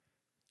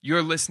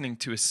You're listening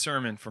to a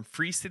sermon from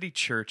Free City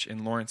Church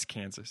in Lawrence,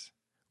 Kansas.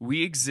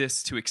 We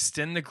exist to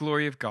extend the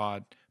glory of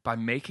God by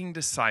making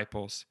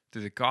disciples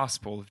through the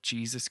gospel of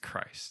Jesus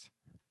Christ.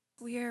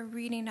 We are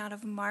reading out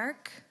of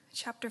Mark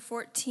chapter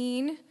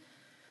 14,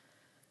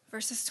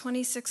 verses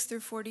 26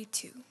 through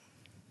 42.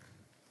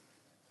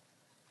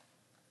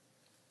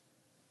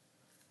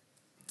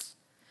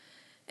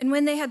 And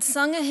when they had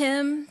sung a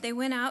hymn, they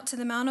went out to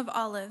the Mount of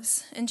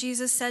Olives, and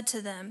Jesus said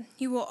to them,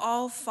 "You will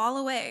all fall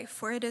away,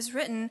 for it is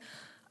written,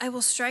 'I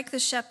will strike the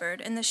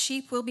shepherd, and the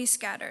sheep will be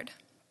scattered.'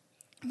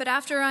 But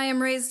after I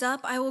am raised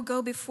up, I will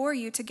go before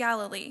you to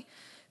Galilee."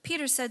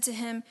 Peter said to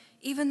him,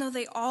 "Even though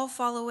they all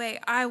fall away,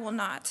 I will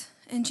not."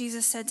 And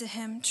Jesus said to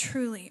him,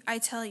 "Truly, I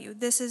tell you,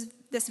 this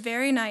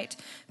very night,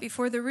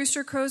 before the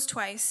rooster crows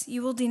twice,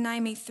 you will deny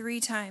me 3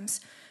 times.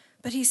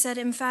 But he said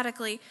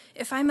emphatically,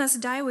 "If I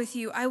must die with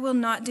you, I will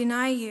not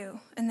deny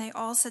you." And they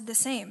all said the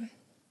same.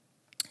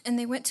 And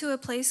they went to a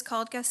place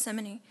called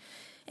Gethsemane.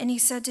 And he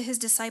said to his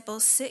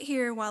disciples, "Sit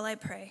here while I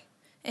pray."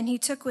 And he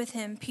took with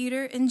him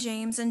Peter and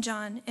James and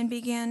John and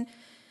began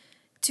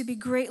to be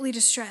greatly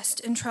distressed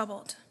and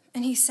troubled.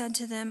 And he said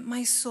to them,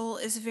 "My soul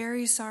is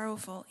very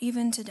sorrowful,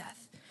 even to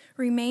death.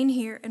 Remain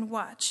here and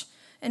watch."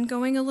 And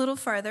going a little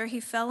farther, he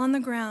fell on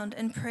the ground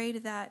and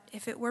prayed that,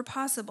 if it were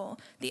possible,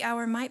 the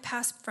hour might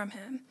pass from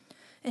him.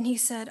 And he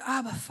said,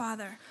 "Abba,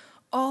 Father,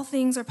 all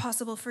things are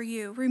possible for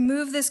you.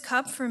 Remove this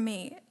cup from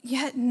me,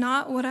 yet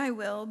not what I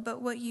will,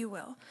 but what you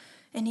will."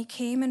 And he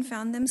came and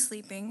found them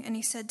sleeping, and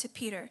he said to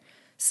Peter,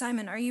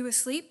 "Simon, are you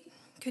asleep?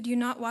 Could you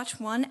not watch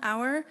 1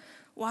 hour?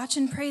 Watch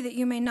and pray that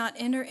you may not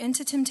enter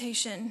into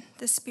temptation.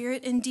 The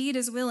spirit indeed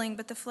is willing,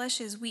 but the flesh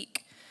is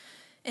weak."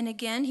 And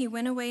again he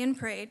went away and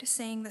prayed,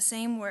 saying the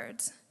same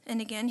words.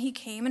 And again he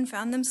came and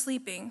found them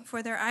sleeping,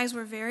 for their eyes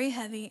were very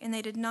heavy, and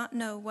they did not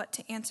know what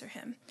to answer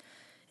him.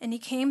 And he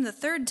came the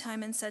 3rd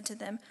time and said to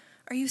them,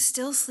 "Are you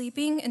still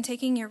sleeping and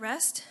taking your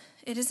rest?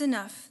 It is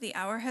enough, the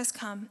hour has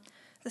come.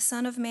 The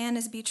Son of Man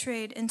is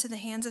betrayed into the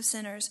hands of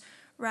sinners.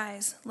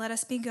 Rise, let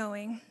us be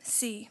going.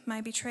 See, my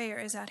betrayer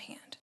is at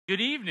hand."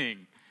 Good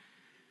evening.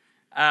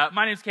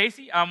 My name's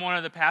Casey. I'm one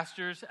of the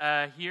pastors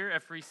here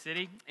at Free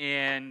City.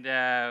 And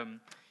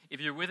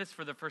if you're with us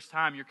for the first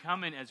time, you're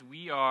coming as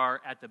we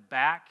are at the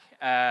back,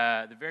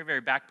 the very,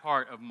 very back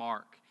part of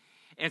Mark.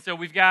 And so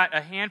we've got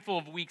a handful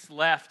of weeks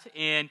left.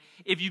 And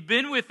if you've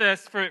been with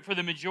us for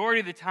the majority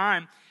of the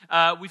time,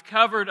 we've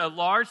covered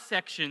large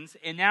sections.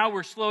 And now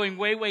we're slowing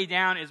way, way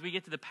down as we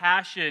get to the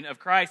passion of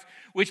Christ,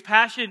 which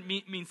passion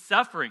means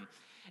suffering.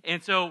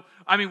 And so,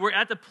 we're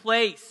at the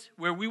place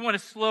where we want to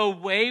slow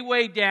way,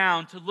 way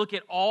down to look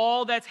at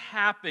all that's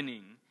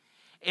happening.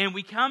 And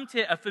we come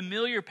to a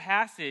familiar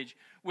passage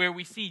where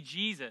we see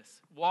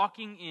Jesus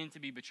walking in to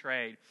be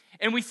betrayed.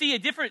 And we see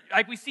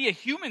we see a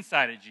human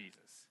side of Jesus.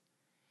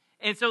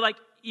 And so,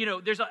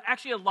 there's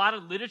actually a lot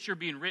of literature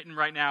being written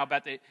right now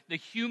about the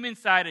human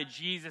side of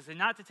Jesus, and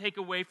not to take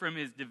away from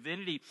his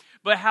divinity,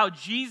 but how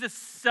Jesus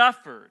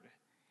suffered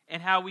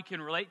and how we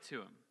can relate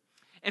to him.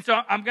 And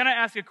so I'm going to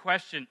ask a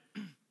question,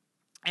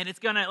 and it's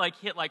going to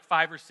hit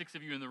 5 or 6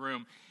 of you in the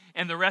room,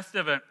 and the rest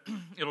of it,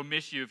 it'll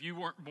miss you. If you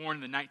weren't born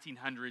in the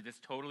 1900s, it's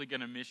totally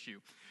going to miss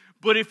you.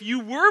 But if you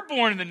were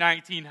born in the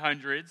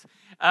 1900s,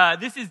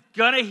 this is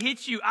going to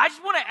hit you. I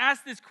just want to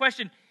ask this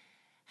question.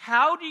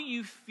 How do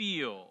you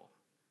feel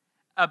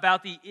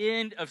about the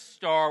end of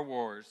Star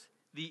Wars,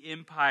 The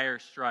Empire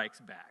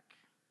Strikes Back?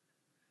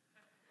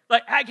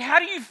 How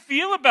do you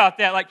feel about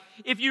that?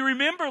 If you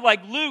remember,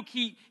 Luke,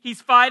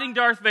 he's fighting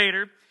Darth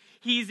Vader.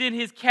 He's in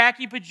his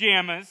khaki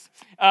pajamas,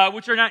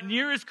 which are not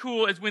near as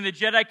cool as when the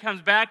Jedi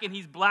comes back and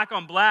he's black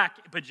on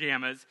black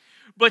pajamas.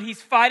 But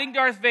he's fighting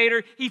Darth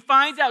Vader. He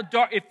finds out,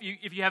 if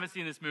you haven't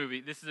seen this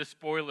movie, this is a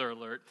spoiler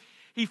alert.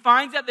 He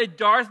finds out that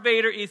Darth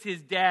Vader is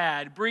his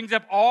dad, brings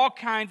up all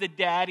kinds of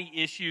daddy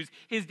issues.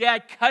 His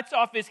dad cuts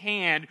off his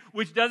hand,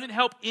 which doesn't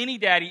help any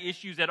daddy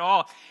issues at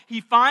all.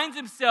 He finds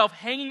himself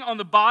hanging on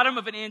the bottom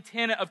of an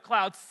antenna of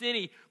Cloud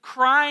City,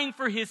 crying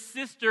for his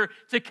sister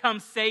to come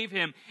save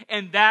him.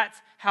 And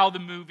that's how the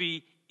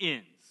movie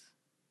ends.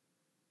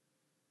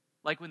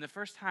 When the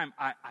first time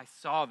I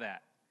saw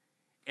that,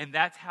 and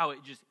that's how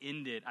it just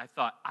ended, I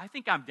thought, I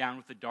think I'm down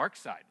with the dark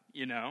side,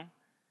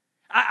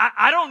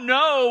 I don't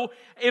know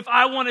if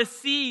I want to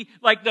see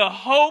the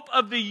hope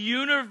of the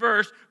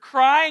universe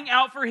crying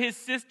out for his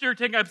sister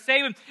to come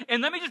save him.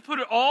 And let me just put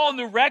it all on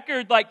the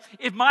record.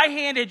 If my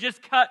hand had just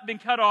been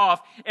cut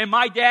off and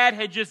my dad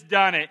had just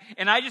done it,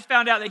 and I just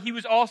found out that he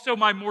was also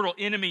my mortal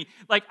enemy,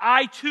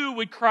 I too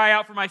would cry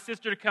out for my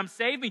sister to come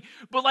save me.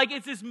 But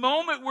it's this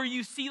moment where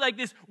you see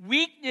this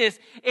weakness.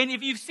 And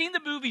if you've seen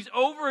the movies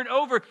over and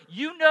over,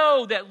 you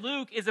know that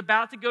Luke is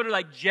about to go to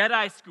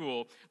Jedi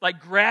school,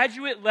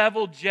 graduate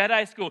level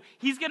Jedi school.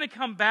 He's going to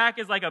come back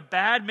as a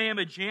bad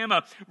mamma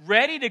jamma,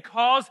 ready to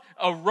cause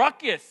a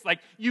ruckus.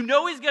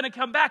 He's going to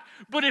come back.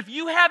 But if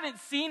you haven't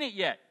seen it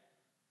yet,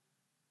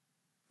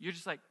 you're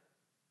just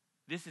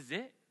this is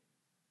it.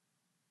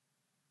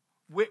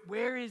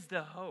 Where is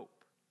the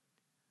hope?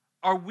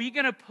 Are we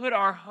going to put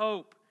our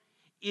hope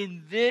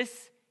in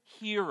this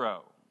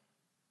hero?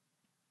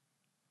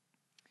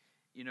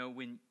 You know,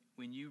 when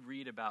you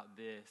read about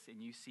this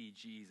and you see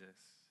Jesus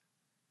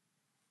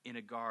in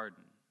a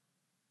garden,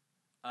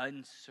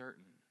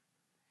 uncertain,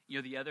 you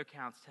know, the other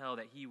accounts tell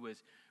that he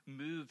was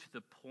moved to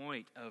the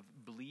point of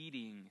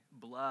bleeding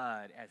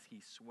blood as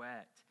he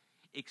sweat,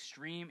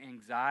 extreme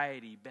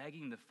anxiety,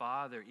 begging the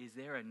Father, is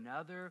there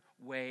another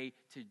way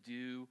to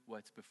do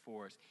what's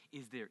before us?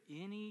 Is there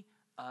any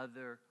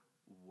other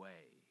way?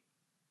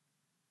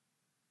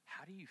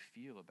 How do you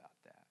feel about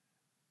that?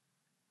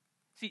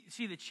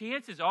 See, the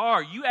chances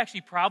are you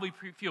actually probably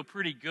feel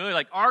pretty good.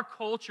 Like, our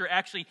culture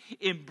actually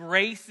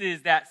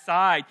embraces that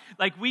side.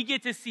 Like, we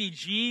get to see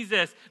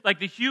Jesus, like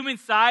the human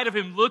side of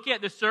him, look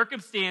at the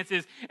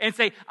circumstances and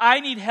say,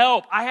 I need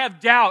help. I have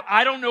doubt.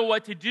 I don't know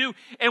what to do.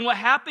 And what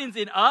happens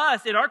in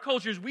us, in our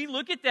cultures, we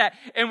look at that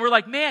and we're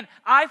like, man,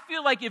 I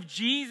feel like if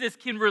Jesus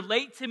can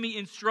relate to me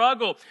in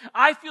struggle,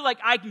 I feel like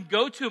I can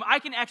go to him. I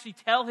can actually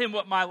tell him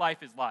what my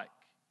life is like.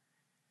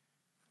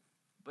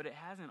 But it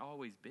hasn't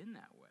always been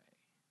that way.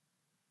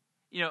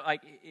 You know,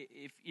 like,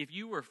 if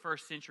you were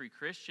first century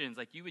Christians,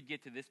 like, you would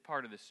get to this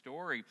part of the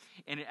story,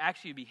 and it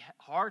actually would be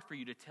hard for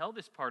you to tell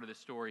this part of the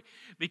story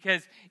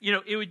because, you know,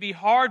 it would be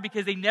hard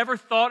because they never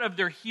thought of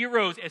their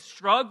heroes as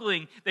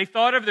struggling. They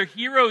thought of their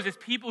heroes as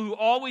people who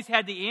always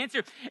had the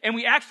answer. And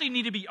we actually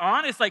need to be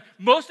honest, like,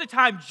 most of the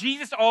time,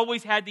 Jesus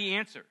always had the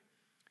answer.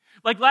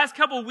 Like, last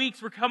couple of weeks,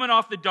 we're coming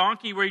off the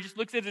donkey where he just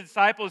looks at the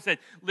disciples and said,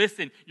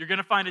 listen, you're going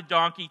to find a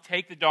donkey,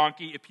 take the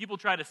donkey. If people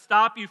try to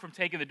stop you from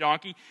taking the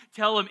donkey,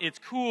 tell them it's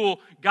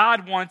cool,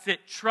 God wants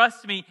it,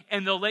 trust me,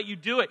 and they'll let you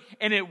do it.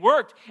 And it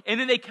worked. And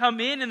then they come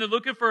in and they're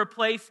looking for a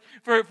place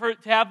to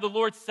have the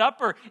Lord's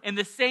Supper. And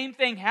the same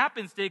thing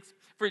happens to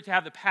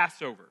have the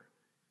Passover.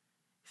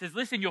 He says,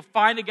 listen, you'll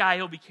find a guy,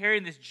 he'll be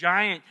carrying this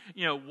giant,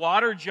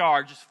 water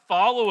jar. Just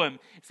follow him.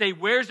 Say,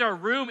 where's our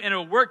room? And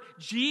it'll work.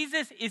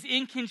 Jesus is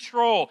in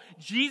control.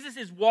 Jesus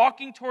is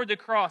walking toward the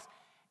cross.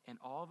 And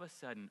all of a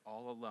sudden,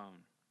 all alone,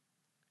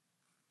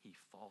 he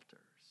falters.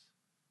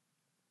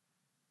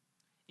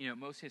 You know,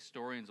 most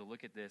historians will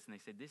look at this and they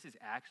say, this is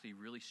actually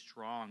really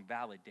strong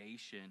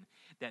validation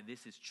that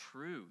this is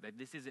true, that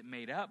this isn't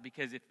made up.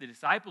 Because if the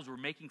disciples were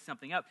making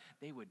something up,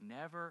 they would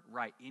never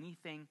write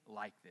anything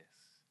like this.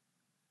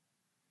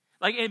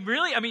 Like, and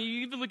really, I mean,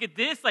 you even look at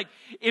this, like,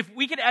 if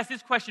we could ask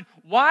this question,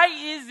 why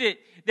is it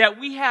that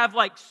we have,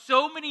 like,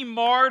 so many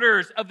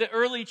martyrs of the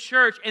early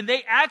church, and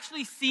they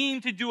actually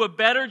seem to do a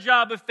better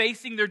job of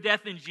facing their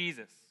death than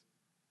Jesus?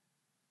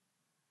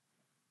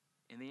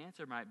 And the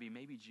answer might be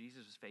maybe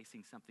Jesus was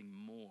facing something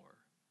more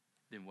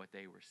than what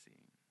they were seeing.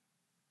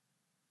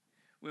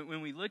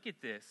 When we look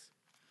at this,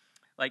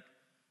 like,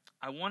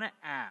 I want to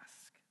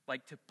ask,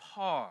 like, to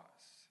pause.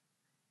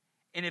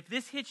 And if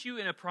this hits you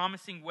in a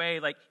promising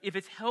way, like, if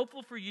it's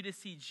helpful for you to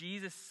see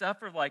Jesus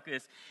suffer like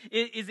this,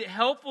 is it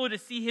helpful to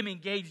see him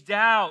engage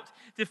doubt,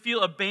 to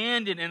feel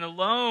abandoned and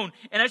alone?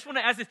 And I just want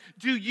to ask this,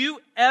 do you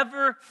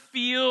ever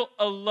feel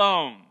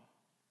alone?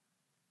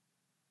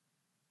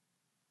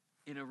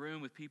 In a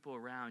room with people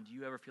around, do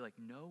you ever feel like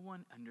no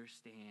one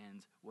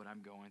understands what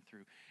I'm going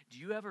through? Do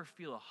you ever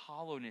feel a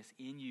hollowness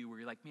in you where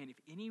you're like, man, if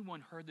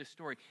anyone heard this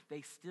story,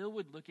 they still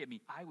would look at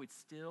me. I would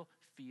still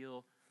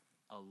feel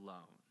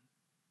alone.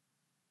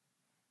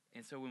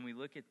 And so when we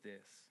look at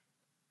this,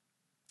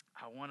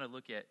 I want to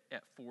look at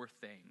four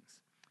things.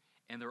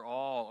 And they're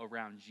all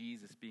around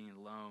Jesus being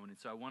alone. And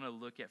so I want to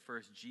look at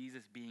first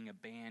Jesus being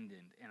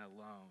abandoned and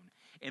alone.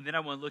 And then I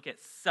want to look at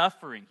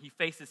suffering. He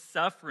faces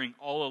suffering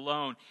all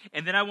alone.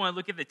 And then I want to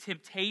look at the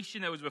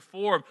temptation that was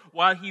before him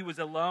while he was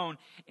alone.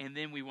 And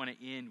then we want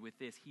to end with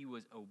this. He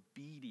was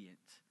obedient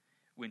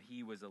when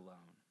he was alone.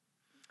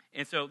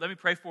 And so let me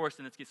pray for us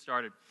and let's get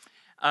started.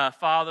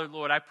 Father,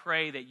 Lord, I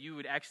pray that you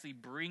would actually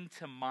bring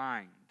to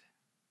mind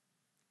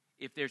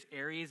if there's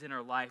areas in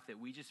our life that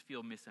we just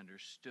feel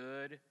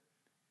misunderstood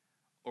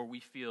or we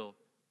feel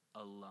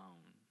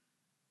alone.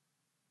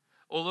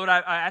 Oh, Lord, I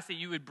ask that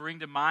you would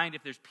bring to mind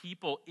if there's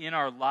people in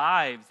our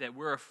lives that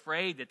we're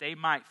afraid that they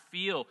might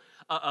feel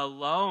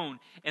alone.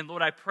 And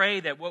Lord, I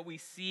pray that what we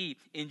see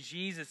in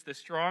Jesus, the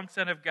strong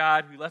Son of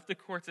God who left the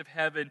courts of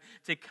heaven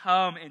to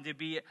come and to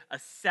be a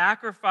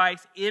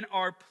sacrifice in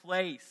our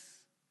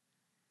place.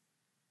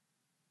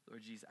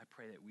 Lord Jesus, I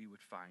pray that we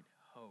would find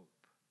hope.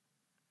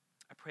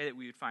 I pray that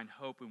we would find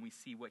hope when we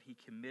see what he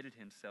committed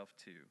himself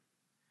to.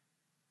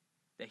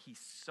 That he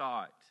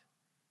sought.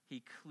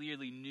 He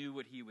clearly knew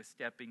what he was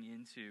stepping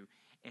into,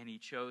 and he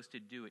chose to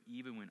do it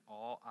even when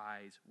all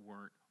eyes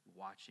weren't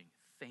watching.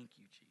 Thank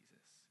you,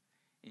 Jesus.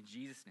 In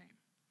Jesus' name,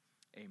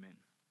 amen.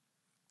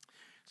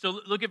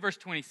 So look at verse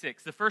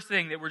 26. The first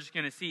thing that we're just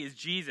going to see is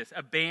Jesus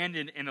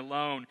abandoned and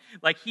alone.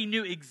 Like he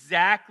knew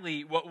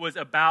exactly what was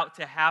about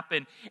to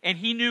happen. And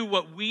he knew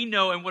what we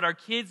know and what our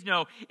kids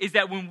know is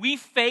that when we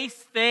face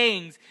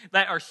things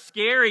that are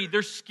scary,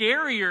 they're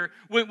scarier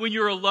when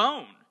you're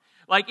alone.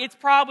 Like, it's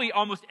probably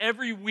almost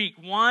every week,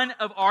 one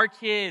of our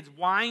kids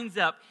winds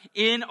up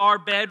in our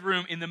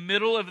bedroom in the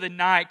middle of the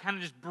night, kind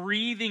of just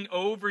breathing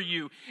over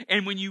you.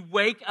 And when you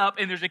wake up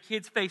and there's a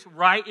kid's face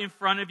right in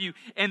front of you,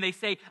 and they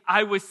say,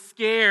 I was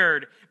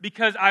scared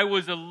because I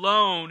was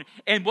alone.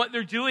 And what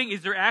they're doing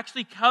is they're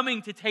actually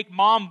coming to take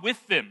mom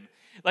with them.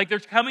 Like, they're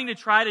coming to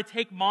try to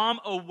take mom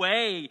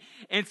away.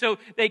 And so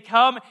they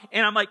come,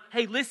 and I'm like,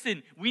 hey,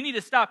 listen, we need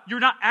to stop.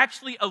 You're not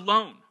actually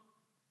alone.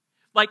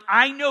 Like,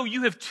 I know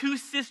you have 2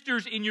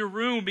 sisters in your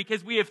room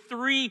because we have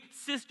 3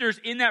 sisters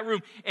in that room,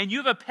 and you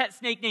have a pet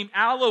snake named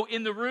Aloe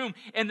in the room,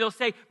 and they'll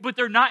say, but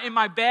they're not in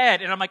my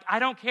bed. And I'm like, I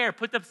don't care.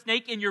 Put the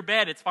snake in your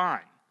bed. It's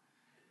fine.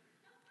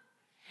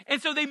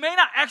 And so they may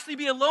not actually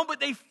be alone, but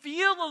they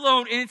feel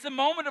alone. And it's a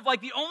moment of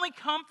like, the only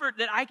comfort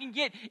that I can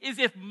get is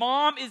if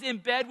mom is in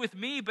bed with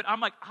me. But I'm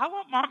like, I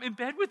want mom in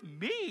bed with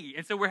me.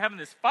 And so we're having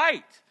this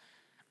fight.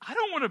 I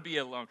don't want to be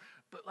alone.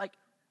 But like,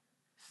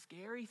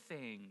 scary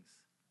things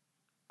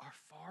are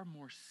far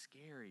more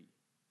scary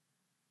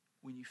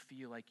when you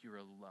feel like you're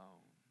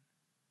alone.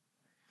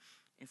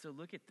 And so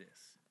look at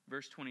this,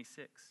 verse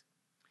 26.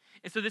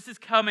 And so this is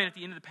coming at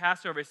the end of the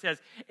Passover. It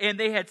says, and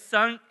they had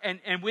sung, and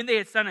when they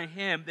had sung a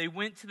hymn, they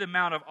went to the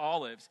Mount of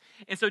Olives.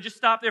 And so just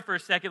stop there for a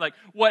second. Like,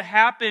 what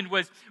happened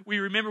was,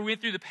 we went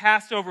through the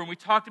Passover, and we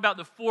talked about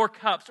the 4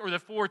 cups or the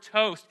 4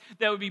 toasts.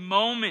 That would be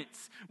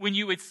moments when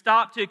you would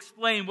stop to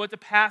explain what the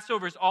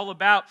Passover is all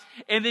about.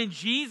 And then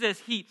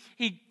Jesus, he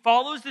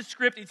follows the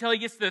script until he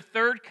gets to the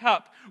 3rd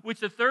cup, which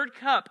the 3rd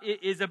cup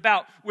is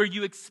about, where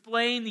you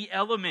explain the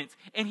elements,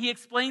 and he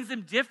explains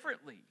them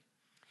differently.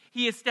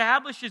 He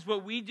establishes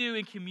what we do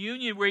in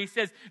communion, where he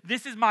says,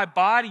 this is my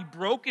body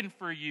broken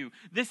for you.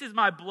 This is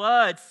my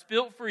blood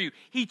spilt for you.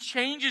 He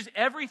changes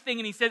everything,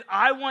 and he says,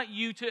 I want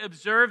you to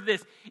observe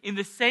this in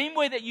the same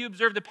way that you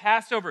observe the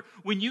Passover.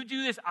 When you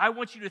do this, I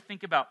want you to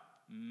think about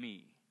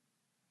me.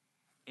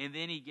 And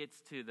then he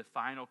gets to the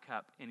final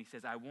cup, and he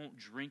says, I won't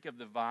drink of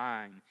the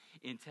vine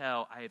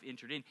until I have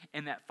entered in.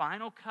 And that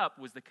final cup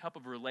was the cup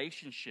of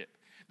relationship,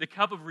 the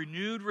cup of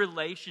renewed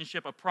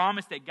relationship, a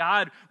promise that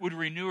God would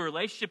renew a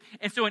relationship.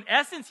 And so in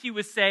essence, he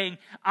was saying,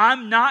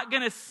 I'm not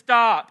going to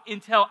stop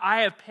until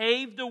I have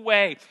paved the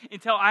way,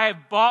 until I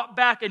have bought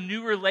back a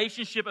new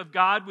relationship of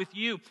God with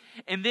you.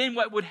 And then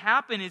what would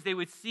happen is they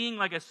would sing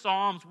like a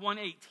Psalms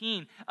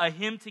 118, a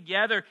hymn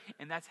together,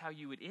 and that's how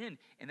you would end.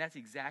 And that's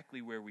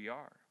exactly where we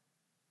are.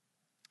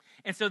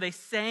 And so they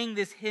sang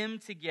this hymn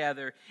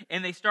together,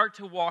 and they start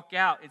to walk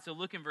out. And so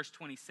look in verse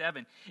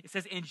 27. It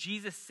says, and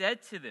Jesus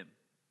said to them,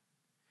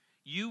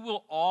 you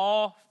will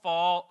all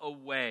fall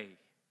away.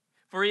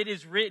 For it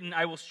is written,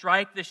 I will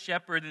strike the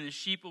shepherd, and the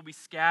sheep will be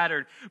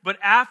scattered. But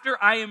after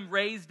I am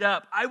raised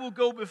up, I will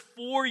go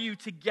before you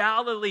to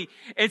Galilee.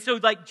 And so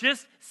like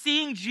just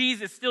seeing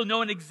Jesus, still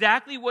knowing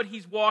exactly what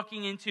he's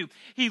walking into,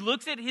 he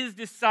looks at his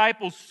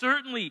disciples.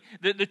 Certainly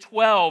the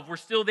 12 were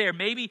still there.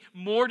 Maybe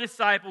more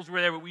disciples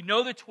were there, but we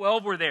know the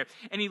 12 were there.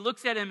 And he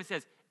looks at him and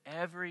says,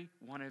 every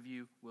one of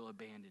you will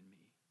abandon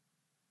me.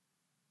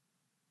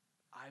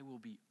 I will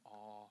be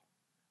all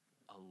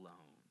alone.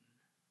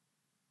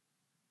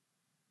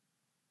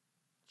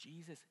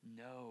 Jesus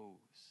knows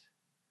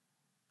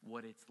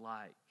what it's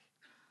like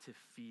to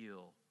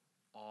feel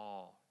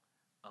all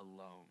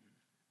alone.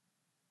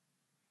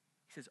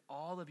 He says,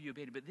 all of you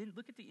abandoned. But then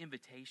look at the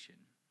invitation.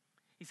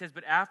 He says,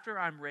 but after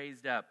I'm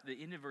raised up,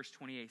 the end of verse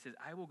 28 says,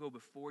 I will go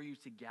before you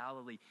to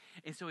Galilee.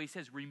 And so he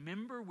says,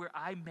 remember where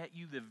I met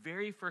you the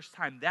very first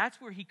time. That's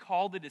where he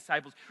called the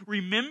disciples.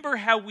 Remember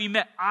how we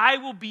met. I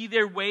will be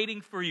there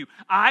waiting for you.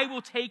 I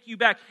will take you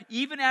back.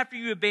 Even after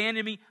you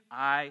abandon me,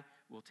 I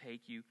will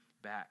take you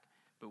back.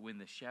 But when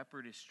the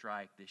shepherd is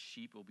struck, the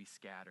sheep will be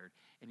scattered.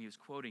 And he was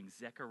quoting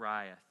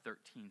Zechariah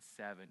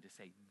 13:7 to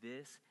say,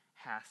 this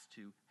has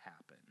to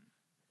happen.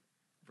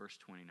 Verse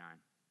 29.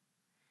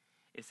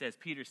 It says,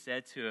 Peter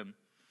said to him,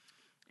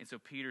 and so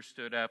Peter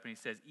stood up and he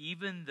says,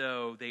 even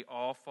though they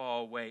all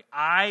fall away,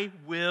 I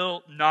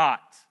will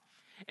not.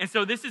 And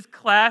so this is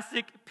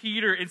classic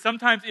Peter, and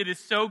sometimes it is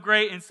so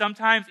great, and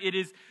sometimes it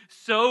is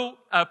so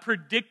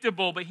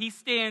predictable, but he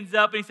stands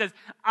up and he says,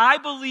 I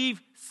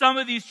believe some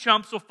of these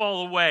chumps will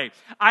fall away.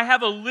 I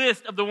have a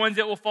list of the ones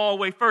that will fall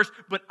away first,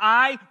 but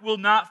I will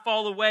not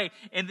fall away.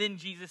 And then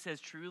Jesus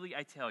says, truly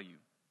I tell you,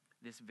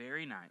 this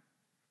very night,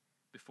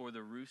 before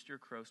the rooster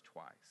crows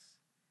twice,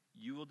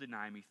 you will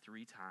deny me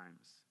 3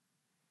 times.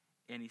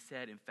 And he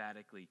said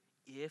emphatically,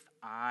 if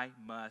I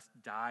must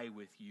die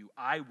with you,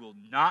 I will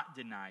not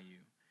deny you.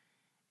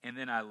 And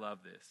then I love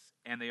this.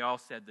 And they all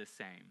said the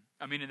same.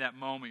 I mean, in that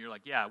moment, you're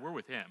like, yeah, we're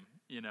with him.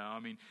 You know, I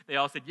mean, they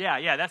all said,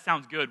 yeah, that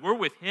sounds good. We're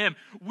with him.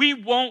 We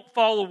won't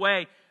fall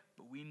away.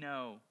 But we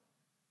know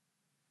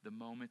the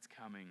moment's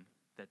coming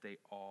that they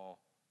all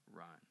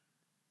run.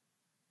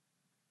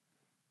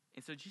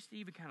 And so just to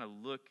even kind of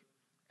look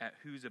at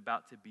who's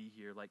about to be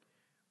here, like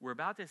we're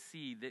about to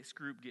see this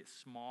group get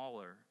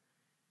smaller,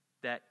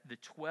 that the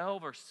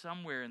 12 are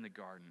somewhere in the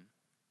garden.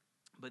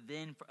 But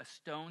then for a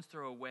stone's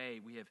throw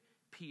away, we have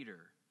Peter,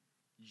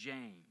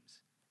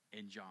 James,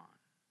 and John.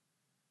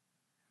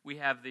 We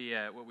have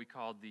the what we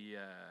call the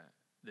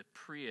the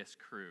Prius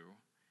crew,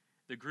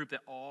 the group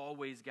that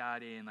always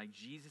got in, like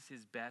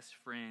Jesus' best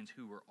friends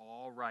who were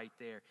all right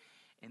there.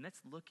 And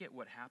let's look at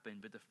what happened.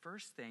 But the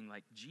first thing,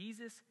 like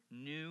Jesus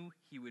knew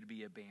he would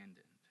be abandoned.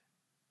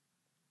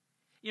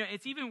 You know,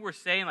 it's even worth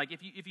saying, like,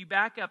 if you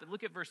back up and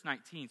look at verse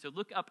 19. So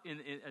look up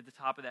at the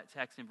top of that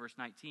text in verse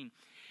 19.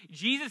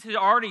 Jesus had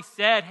already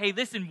said, hey,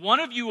 listen,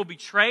 one of you will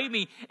betray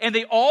me. And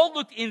they all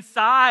looked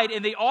inside,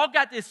 and they all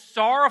got this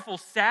sorrowful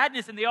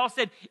sadness, and they all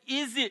said,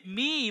 is it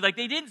me? Like,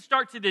 they didn't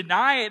start to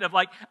deny it of,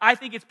 like, I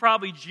think it's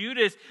probably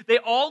Judas. They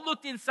all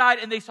looked inside,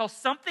 and they saw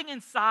something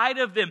inside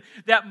of them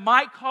that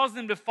might cause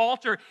them to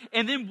falter.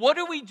 And then what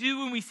do we do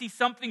when we see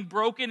something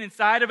broken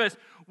inside of us?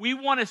 We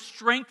want to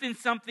strengthen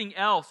something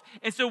else.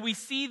 And so we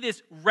see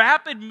this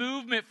rapid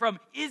movement from,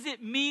 is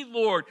it me,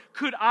 Lord?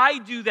 Could I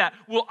do that?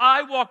 Will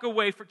I walk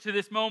away to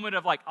this moment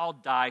of like, I'll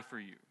die for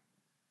you?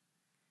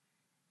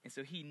 And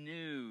so he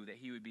knew that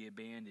he would be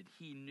abandoned.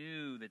 He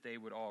knew that they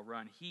would all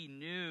run. He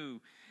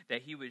knew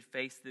that he would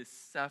face this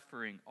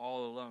suffering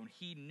all alone.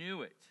 He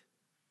knew it.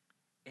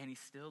 And he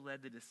still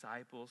led the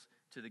disciples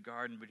to the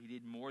garden, but he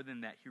did more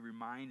than that. He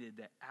reminded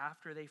that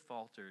after they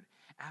faltered,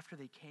 after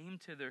they came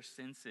to their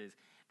senses,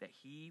 that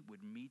he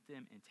would meet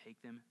them and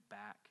take them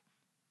back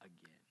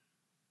again.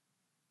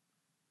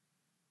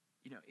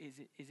 You know, is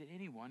it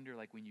any wonder,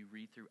 like when you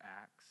read through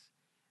Acts,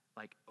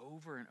 like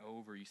over and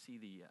over, you see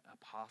the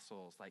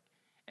apostles, like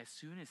as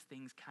soon as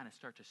things kind of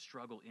start to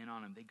struggle in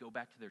on them, they go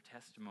back to their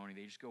testimony.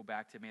 They just go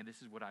back to, man,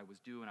 this is what I was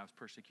doing. I was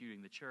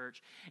persecuting the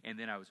church, and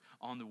then I was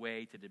on the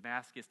way to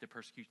Damascus to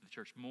persecute the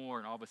church more,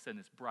 and all of a sudden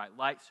this bright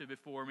light stood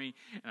before me,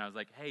 and I was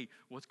like, hey,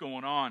 what's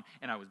going on?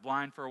 And I was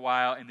blind for a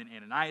while, and then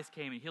Ananias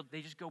came and healed.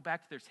 They just go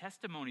back to their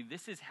testimony.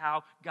 This is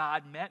how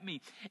God met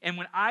me. And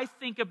when I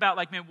think about,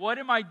 like, man, what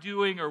am I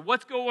doing, or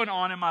what's going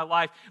on in my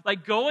life?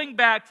 Like going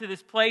back to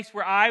this place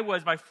where I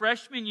was my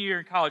freshman year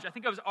in college. I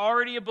think I was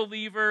already a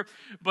believer,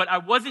 but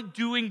I wasn't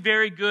doing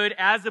very good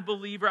as a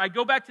believer. I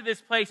go back to this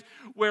place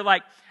where,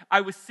 like,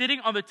 I was sitting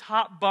on the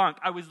top bunk.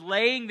 I was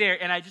laying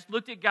there, and I just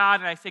looked at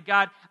God, and I said,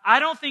 God, I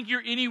don't think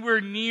you're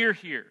anywhere near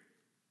here,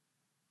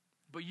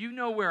 but you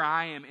know where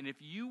I am, and if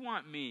you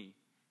want me,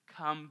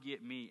 come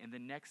get me. And the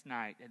next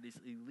night at this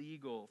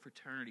illegal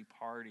fraternity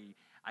party,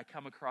 I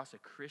come across a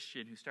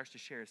Christian who starts to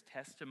share his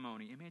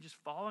testimony. And man, just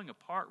falling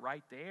apart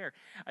right there.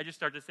 I just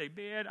start to say,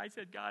 man, I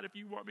said, God, if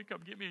you want me, come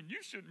get me, and you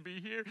shouldn't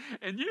be here.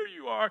 And here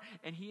you are.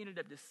 And he ended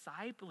up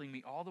discipling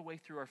me all the way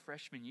through our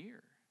freshman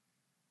year.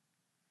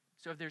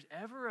 So if there's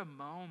ever a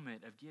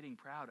moment of getting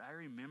proud, I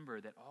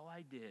remember that all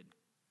I did,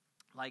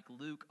 like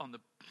Luke on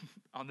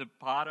the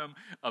bottom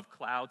of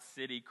Cloud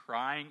City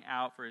crying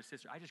out for his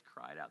sister, I just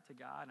cried out to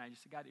God, and I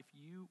just said, God, if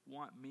you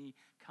want me,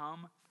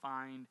 come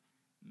find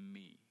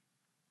me.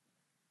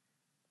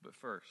 But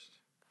first,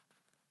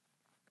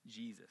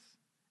 Jesus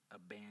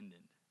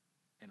abandoned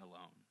and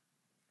alone.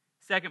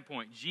 Second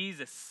point,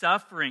 Jesus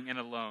suffering and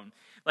alone.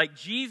 Like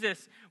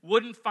Jesus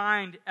wouldn't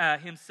find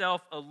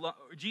himself alone.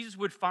 Jesus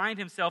would find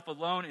himself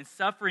alone and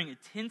suffering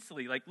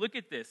intensely. Like, look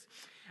at this.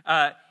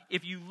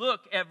 If you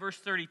look at verse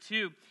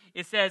 32,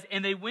 it says,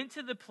 and they went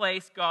to the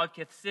place called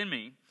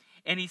Gethsemane,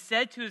 and he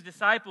said to his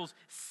disciples,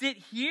 sit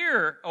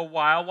here a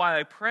while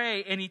I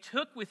pray. And he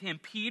took with him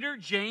Peter,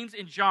 James,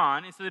 and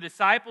John. And so the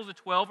disciples, the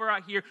 12, are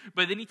out here.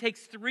 But then he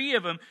takes 3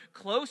 of them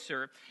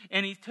closer.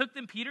 And he took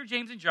them, Peter,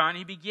 James, and John. And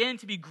he began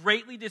to be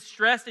greatly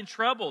distressed and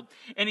troubled.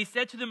 And he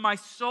said to them, my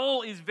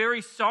soul is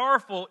very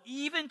sorrowful,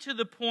 even to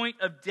the point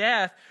of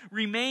death.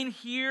 Remain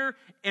here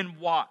and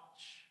watch.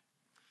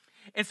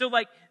 And so,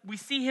 like, we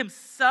see him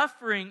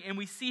suffering and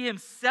we see him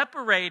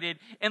separated.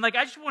 And, like,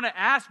 I just want to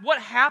ask, what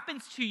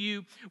happens to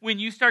you when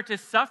you start to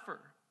suffer?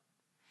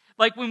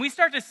 Like, when we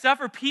start to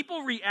suffer,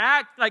 people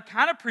react, like,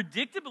 kind of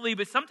predictably,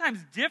 but sometimes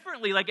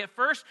differently. Like, at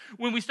first,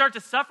 when we start to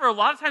suffer, a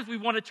lot of times we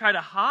want to try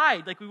to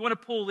hide. Like, we want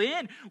to pull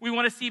in. We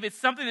want to see if it's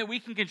something that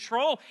we can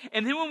control.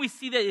 And then when we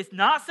see that it's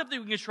not something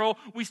we can control,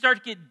 we start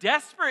to get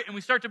desperate and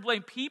we start to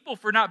blame people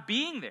for not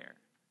being there.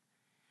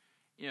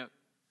 You know,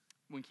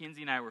 when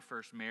Kinsey and I were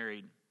first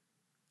married,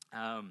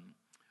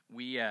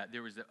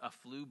 there was a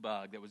flu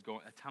bug that was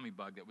going, a tummy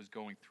bug that was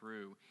going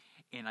through,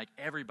 and like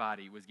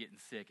everybody was getting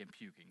sick and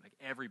puking, like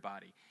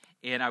everybody.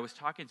 And I was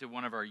talking to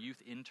one of our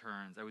youth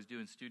interns. I was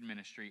doing student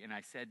ministry, and I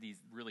said these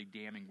really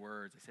damning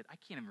words. I said, I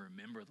can't even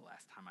remember the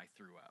last time I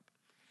threw up.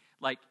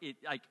 Like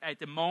at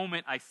the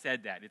moment I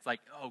said that, it's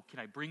like, oh, can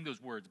I bring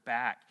those words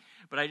back?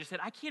 But I just said,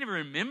 I can't even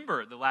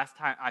remember the last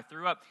time I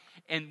threw up.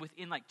 And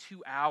within like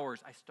 2 hours,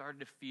 I started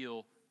to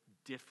feel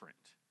different.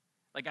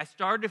 Like I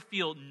started to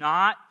feel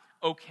not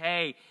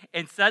okay.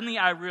 And suddenly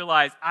I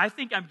realized, I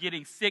think I'm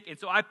getting sick. And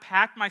so I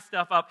packed my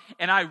stuff up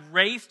and I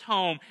raced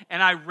home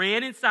and I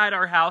ran inside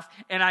our house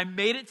and I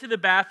made it to the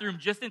bathroom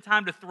just in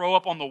time to throw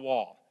up on the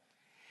wall.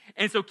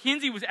 And so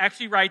Kinsey was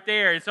actually right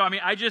there. And so,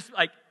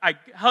 I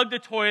hugged the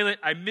toilet.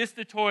 I missed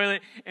the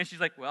toilet. And she's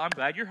like, well, I'm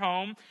glad you're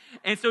home.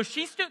 And so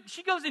she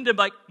goes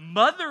into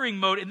mothering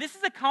mode. And this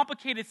is a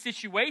complicated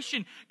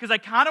situation because I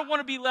kind of want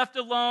to be left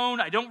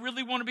alone. I don't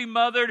really want to be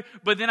mothered,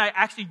 but then I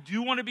actually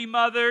do want to be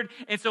mothered.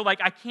 And so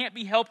I can't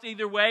be helped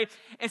either way.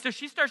 And so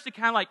she starts to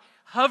kind of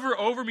hover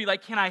over me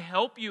can I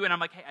help you? And I'm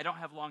like, hey, I don't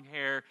have long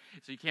hair,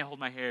 so you can't hold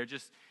my hair.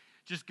 Just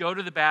go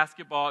to the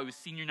basketball. It was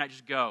senior night.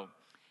 Just go.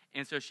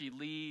 And so she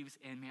leaves,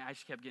 and man, I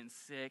just kept getting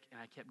sick, and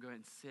I kept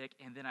going sick.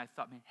 And then I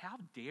thought, man, how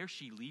dare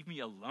she leave me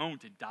alone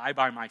to die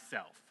by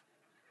myself?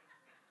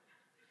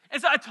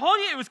 And so I told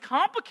you it was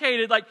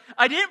complicated.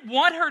 I didn't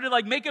want her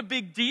to make a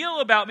big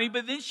deal about me,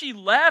 but then she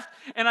left,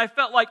 and I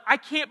felt like I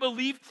can't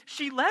believe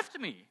she left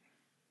me.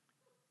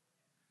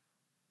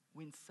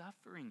 When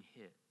suffering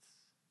hits,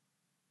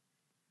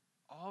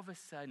 all of a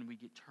sudden we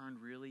get turned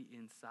really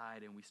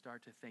inside and we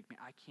start to think, man,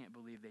 I can't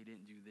believe they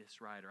didn't do this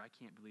right, or I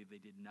can't believe they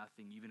did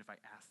nothing, even if I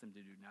asked them to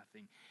do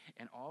nothing.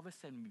 And all of a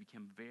sudden we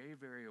become very,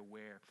 very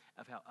aware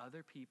of how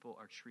other people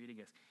are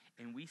treating us.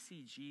 And we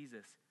see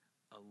Jesus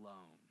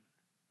alone.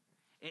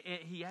 And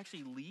he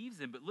actually leaves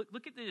them. But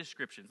look at the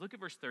descriptions. Look at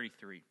verse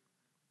 33.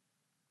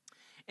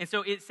 And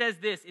so it says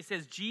this. It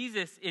says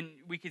Jesus,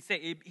 we could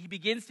say, he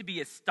begins to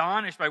be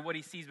astonished by what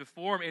he sees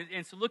before him.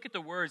 And so look at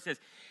the words. It says,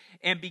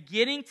 and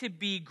beginning to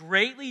be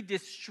greatly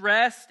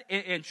distressed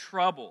and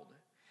troubled.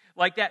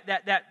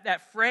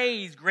 That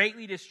phrase,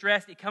 greatly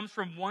distressed, it comes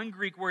from one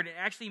Greek word. It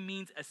actually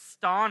means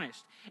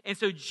astonished. And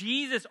so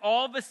Jesus,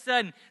 all of a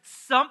sudden,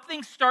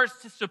 something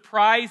starts to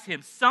surprise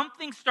him.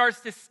 Something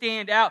starts to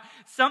stand out.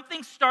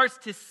 Something starts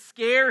to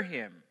scare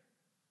him.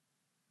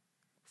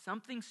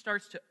 Something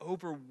starts to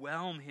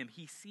overwhelm him.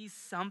 He sees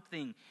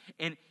something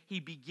and he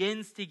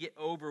begins to get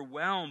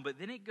overwhelmed. But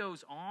then it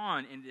goes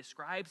on and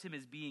describes him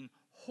as being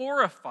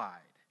horrified.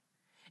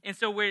 And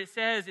so where it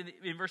says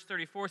in verse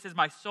 34, it says,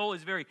 my soul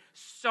is very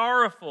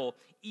sorrowful,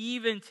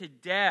 even to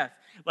death.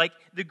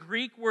 The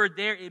Greek word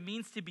there, it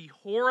means to be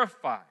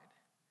horrified.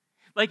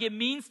 It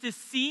means to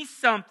see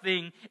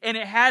something and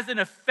it has an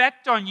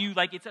effect on you.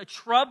 It's a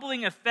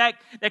troubling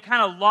effect that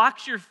kind of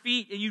locks your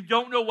feet and you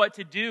don't know what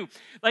to do.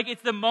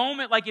 It's the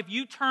moment, if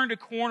you turned a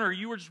corner,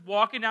 you were just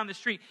walking down the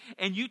street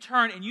and you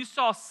turned and you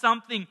saw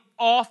something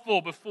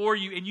awful before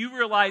you and you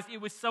realized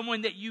it was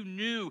someone that you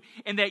knew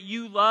and that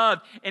you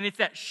loved. And it's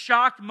that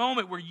shocked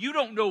moment where you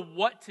don't know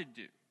what to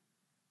do.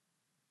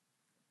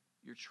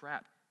 You're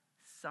trapped.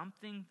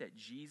 Something that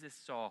Jesus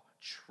saw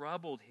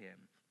troubled him.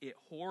 It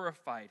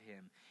horrified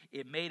him.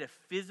 It made a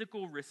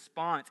physical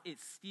response. It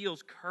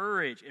steals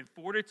courage and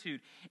fortitude,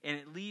 and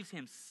it leaves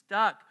him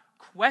stuck,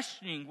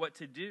 questioning what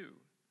to do.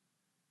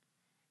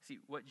 See,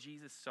 what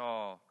Jesus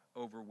saw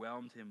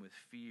overwhelmed him with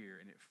fear,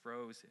 and it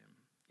froze him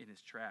in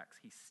his tracks.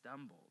 He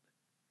stumbled.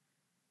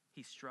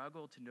 He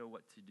struggled to know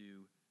what to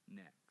do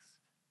next.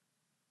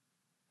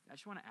 I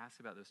just want to ask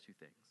about those two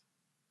things.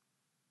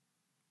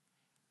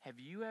 Have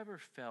you ever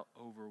felt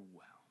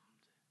overwhelmed?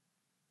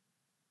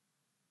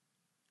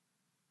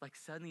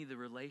 Suddenly the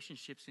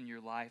relationships in your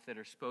life that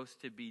are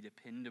supposed to be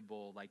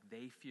dependable,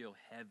 they feel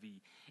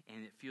heavy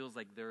and it feels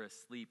like they're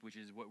asleep, which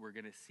is what we're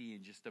going to see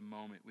in just a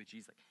moment, which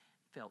he's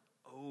felt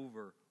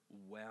overwhelmed.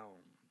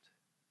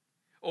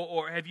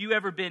 Or have you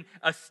ever been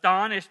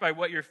astonished by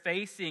what you're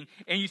facing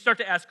and you start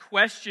to ask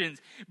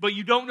questions, but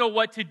you don't know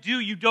what to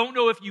do. You don't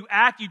know if you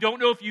act. You don't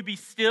know if you be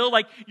still.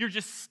 You're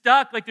just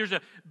stuck. There's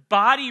a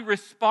body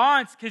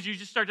response because you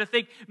just start to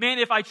think, man,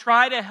 if I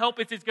try to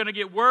help, it's going to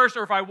get worse.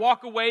 Or if I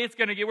walk away, it's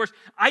going to get worse.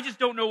 I just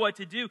don't know what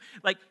to do.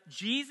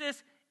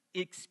 Jesus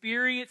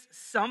experienced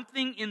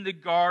something in the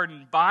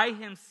garden by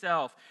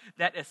himself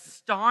that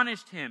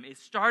astonished him. It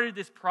started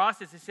this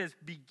process. It says,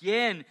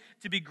 begin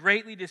to be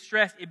greatly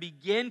distressed. It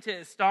began to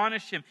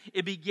astonish him.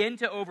 It began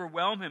to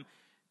overwhelm him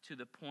to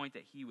the point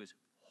that he was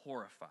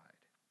horrified.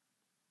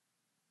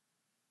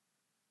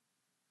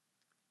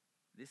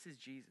 This is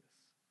Jesus.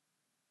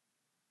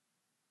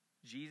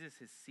 Jesus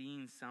has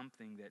seen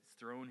something that's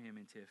thrown him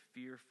into a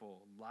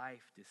fearful,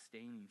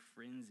 life-disdaining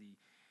frenzy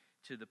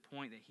to the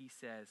point that he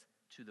says,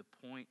 to the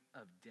point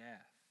of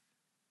death.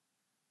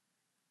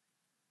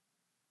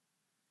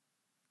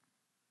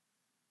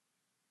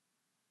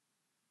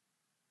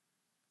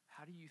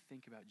 How do you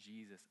think about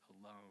Jesus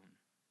alone,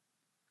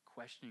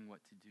 questioning what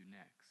to do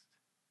next,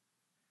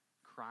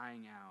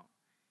 crying out?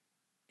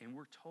 And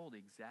we're told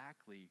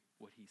exactly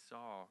what he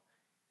saw.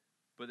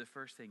 But the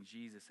first thing,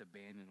 Jesus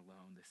abandoned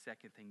alone. The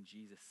second thing,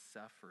 Jesus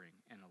suffering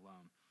and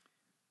alone.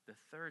 The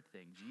third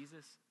thing,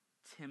 Jesus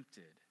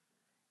tempted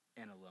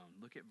and alone.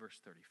 Look at verse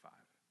 35.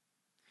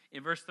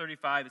 In verse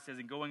 35, it says,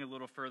 and going a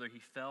little further, he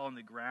fell on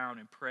the ground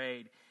and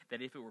prayed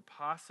that if it were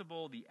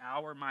possible, the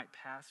hour might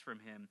pass from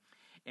him.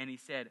 And he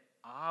said,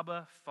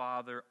 Abba,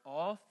 Father,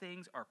 all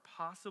things are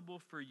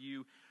possible for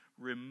you.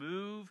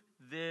 Remove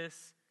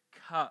this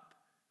cup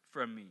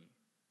from me.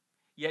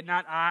 Yet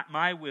not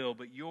my will,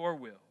 but your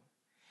will.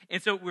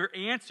 And so we're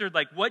answered,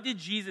 like, what did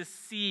Jesus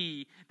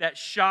see that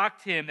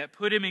shocked him, that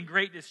put him in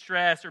great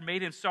distress or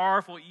made him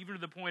sorrowful even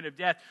to the point of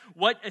death?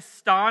 What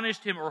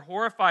astonished him or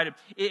horrified him?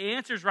 It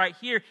answers right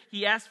here.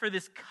 He asked for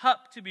this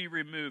cup to be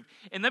removed.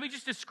 And let me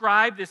just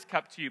describe this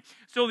cup to you.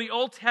 So in the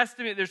Old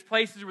Testament, there's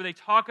places where they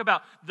talk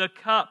about the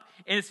cup.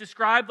 And it's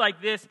described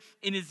like this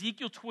in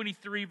Ezekiel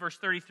 23, verse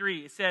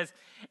 33. It says,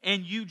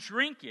 "And you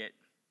drink it.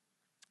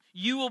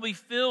 You will be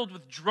filled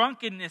with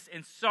drunkenness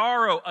and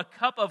sorrow, a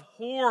cup of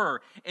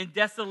horror and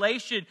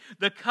desolation,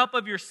 the cup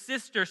of your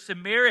sister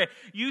Samaria.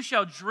 You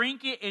shall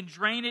drink it and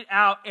drain it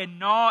out and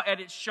gnaw at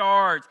its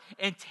shards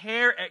and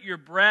tear at your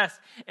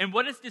breast." And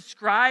what it's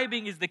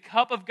describing is the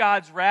cup of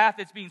God's wrath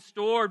that's being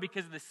stored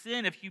because of the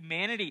sin of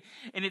humanity.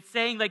 And it's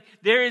saying, like,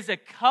 there is a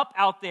cup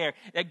out there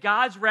that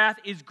God's wrath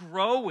is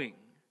growing.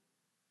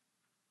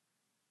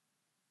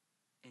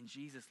 And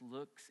Jesus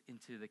looks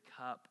into the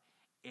cup,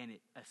 and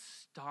it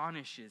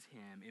astonishes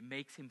him. It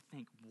makes him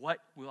think, what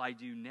will I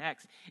do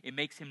next? It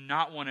makes him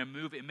not want to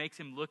move. It makes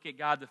him look at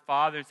God the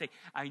Father and say,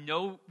 I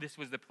know this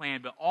was the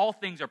plan, but all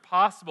things are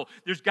possible.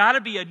 There's got to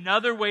be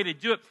another way to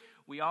do it.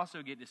 We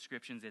also get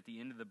descriptions at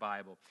the end of the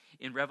Bible.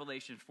 In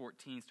Revelation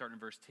 14, starting in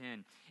verse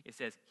 10, it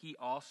says, he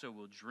also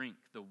will drink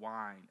the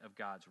wine of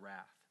God's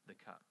wrath, the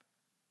cup,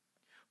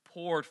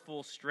 poured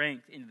full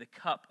strength into the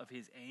cup of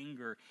his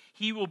anger.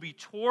 He will be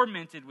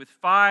tormented with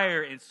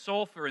fire and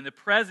sulfur in the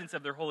presence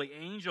of their holy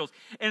angels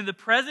and in the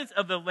presence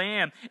of the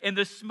Lamb. And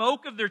the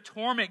smoke of their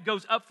torment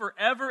goes up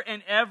forever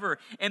and ever,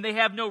 and they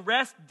have no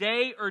rest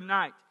day or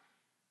night.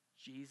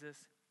 Jesus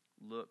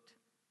looked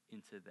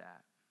into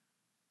that.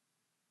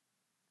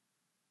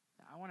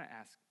 Now, I want to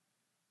ask,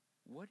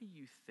 what do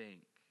you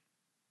think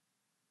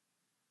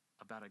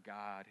about a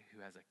God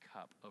who has a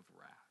cup of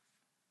wrath?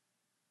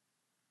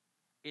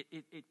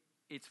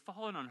 It's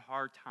fallen on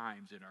hard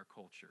times in our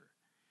culture.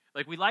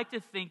 Like, we like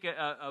to think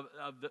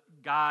of the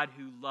God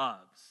who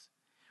loves.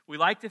 We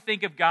like to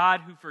think of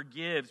God who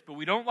forgives, but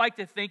we don't like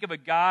to think of a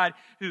God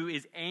who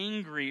is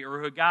angry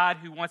or a God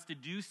who wants to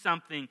do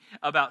something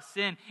about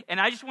sin. And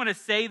I just want to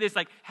say this,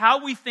 like,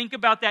 how we think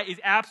about that is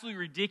absolutely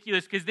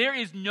ridiculous, because there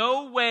is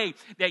no way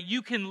that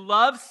you can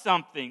love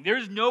something.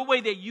 There's no way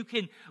that you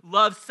can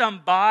love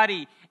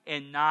somebody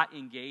and not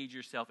engage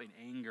yourself in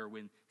anger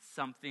when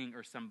something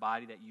or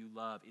somebody that you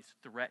love is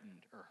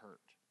threatened or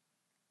hurt.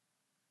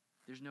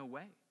 There's no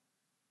way.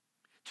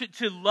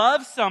 To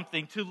love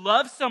something, to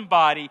love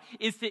somebody,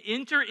 is to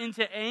enter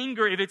into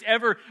anger if it's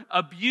ever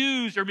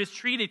abused or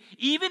mistreated.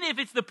 Even if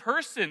it's the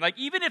person, like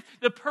even if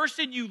the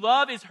person you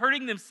love is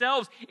hurting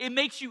themselves, it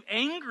makes you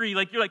angry.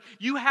 Like you're like,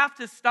 you have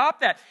to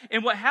stop that.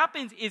 And what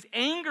happens is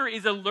anger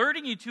is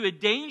alerting you to a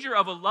danger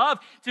of a love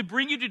to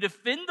bring you to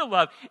defend the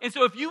love. And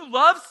so if you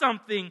love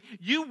something,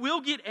 you will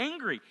get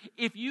angry.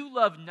 If you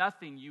love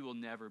nothing, you will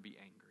never be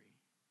angry.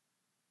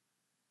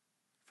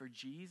 For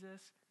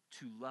Jesus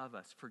to love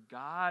us, for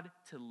God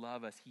to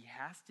love us, he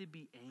has to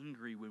be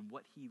angry when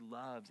what he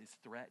loves is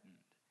threatened.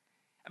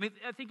 I mean,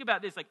 think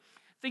about this. Like,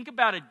 think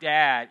about a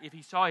dad if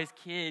he saw his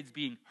kids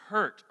being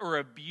hurt or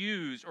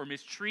abused or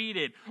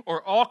mistreated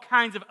or all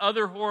kinds of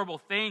other horrible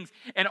things,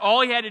 and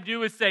all he had to do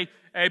was say,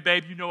 hey,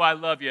 babe, you know I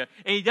love you.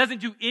 And he doesn't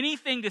do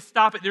anything to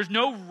stop it. There's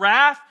no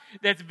wrath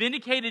that's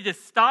vindicated to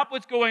stop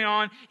what's going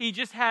on. He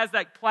just has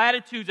like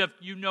platitudes of,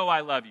 you know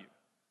I love you.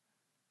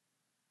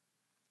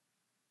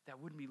 That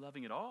wouldn't be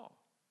loving at all.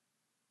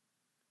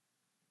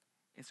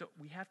 And so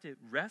we have to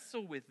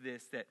wrestle with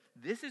this, that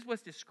this is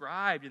what's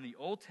described in the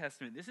Old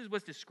Testament. This is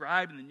what's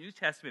described in the New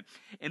Testament.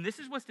 And this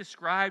is what's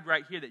described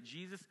right here that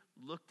Jesus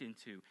looked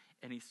into.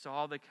 And he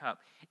saw the cup,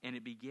 and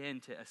it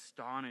began to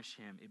astonish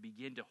him. It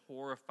began to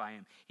horrify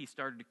him. He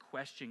started to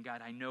question,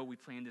 God, I know we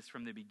planned this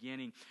from the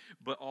beginning,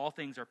 but all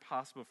things are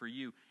possible for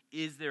you.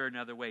 Is there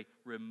another way?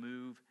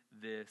 Remove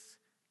this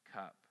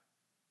cup.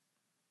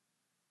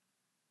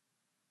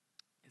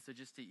 And so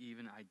just to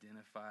even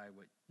identify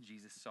what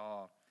Jesus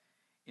saw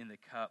in the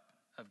cup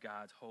of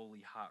God's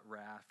holy hot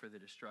wrath for the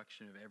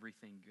destruction of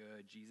everything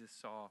good, Jesus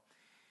saw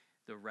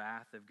the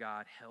wrath of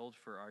God held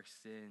for our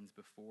sins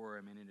before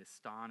him, and it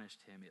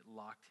astonished him. It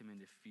locked him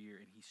into fear,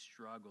 and he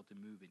struggled to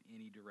move in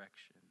any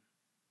direction.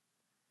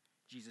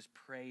 Jesus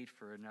prayed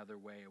for another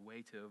way, a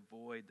way to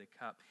avoid the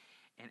cup.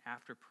 And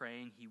after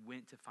praying, he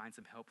went to find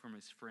some help from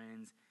his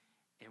friends.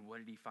 And what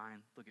did he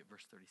find? Look at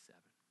verse 37.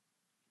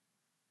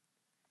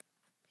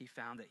 He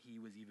found that he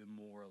was even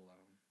more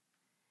alone.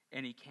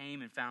 And he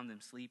came and found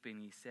them sleeping.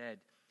 He said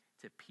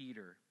to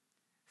Peter,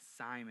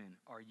 Simon,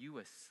 are you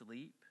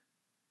asleep?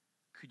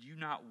 Could you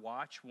not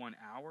watch 1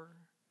 hour?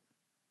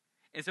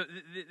 And so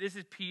this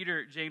is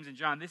Peter, James, and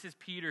John. This is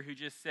Peter who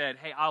just said,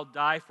 hey, I'll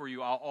die for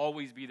you. I'll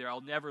always be there.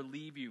 I'll never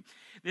leave you.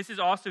 This is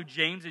also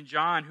James and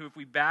John who, if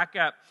we back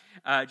up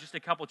just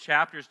a couple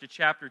chapters to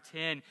chapter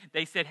 10,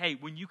 they said, hey,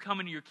 when you come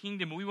into your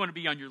kingdom, we want to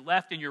be on your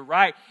left and your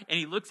right. And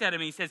he looks at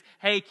him and he says,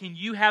 hey, can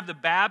you have the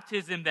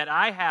baptism that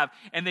I have?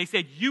 And they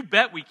said, you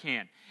bet we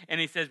can. And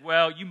he says,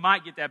 well, you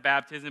might get that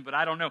baptism, but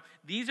I don't know.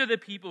 These are the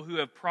people who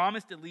have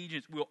promised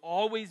allegiance, will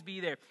always be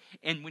there.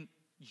 And when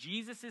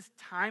Jesus'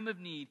 time of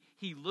need,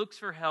 he looks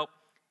for help,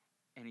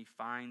 and he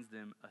finds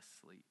them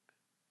asleep.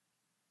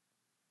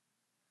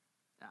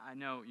 Now, I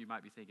know you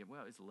might be thinking,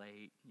 well, it's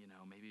late,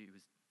 maybe it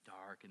was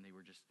dark and they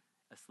were just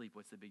asleep.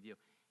 What's the big deal?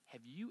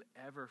 Have you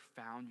ever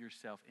found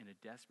yourself in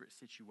a desperate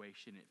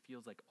situation? It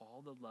feels like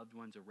all the loved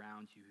ones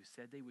around you who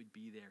said they would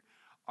be there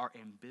are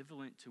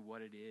ambivalent to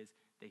what it is.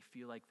 They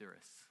feel like they're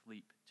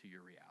asleep to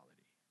your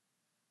reality.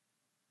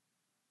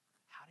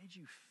 How did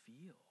you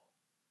feel?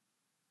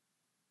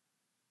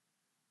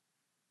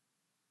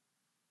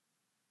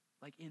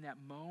 Like in that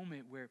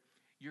moment where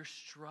you're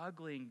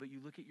struggling, but you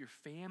look at your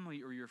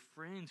family or your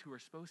friends who are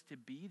supposed to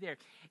be there,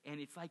 and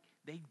it's like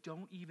they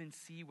don't even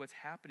see what's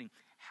happening.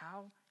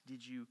 How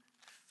did you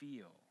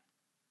feel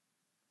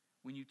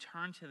when you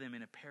turn to them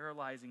in a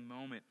paralyzing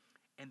moment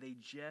and they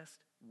just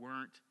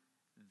weren't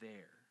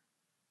there?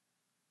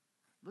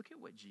 Look at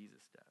what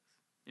Jesus does.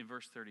 In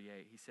verse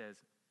 38, he says,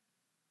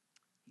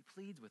 he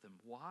pleads with them,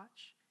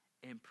 watch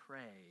and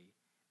pray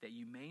that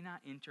you may not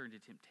enter into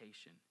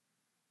temptation.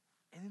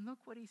 And then look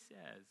what he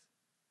says.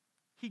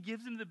 He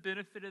gives them the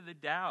benefit of the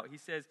doubt. He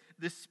says,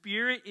 the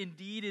spirit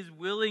indeed is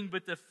willing,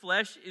 but the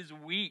flesh is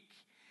weak.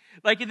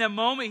 Like in that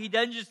moment, he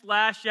doesn't just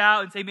lash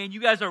out and say, man, you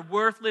guys are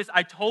worthless.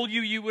 I told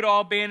you you would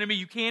all abandon me.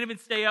 You can't even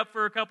stay up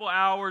for a couple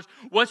hours.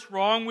 What's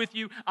wrong with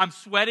you? I'm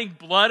sweating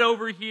blood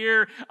over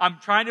here. I'm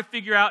trying to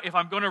figure out if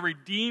I'm going to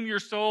redeem your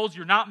souls.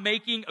 You're not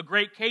making a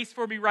great case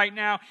for me right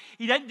now.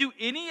 He doesn't do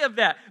any of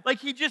that. Like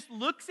he just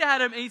looks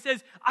at him and he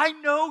says, I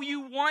know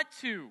you want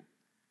to.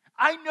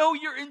 I know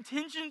your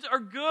intentions are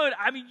good.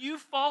 I mean, you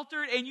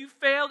faltered and you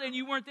failed and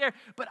you weren't there,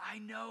 but I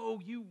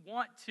know you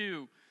want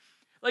to.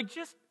 Like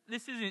this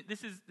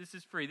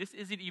is free. This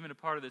isn't even a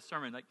part of this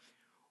sermon. Like,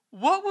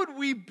 what would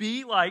we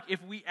be like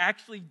if we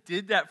actually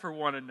did that for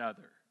one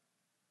another?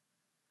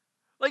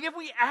 Like if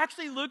we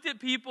actually looked at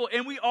people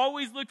and we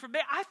always looked for,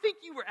 man, I think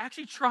you were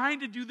actually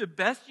trying to do the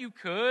best you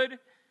could.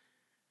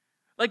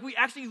 Like we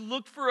actually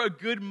looked for a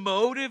good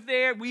motive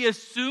there. We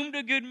assumed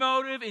a good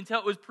motive until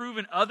it was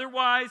proven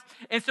otherwise.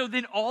 And so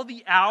then all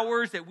the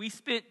hours that we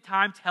spent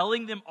time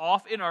telling them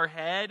off in our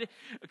head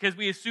because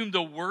we assumed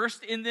the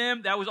worst in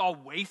them, that was all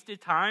wasted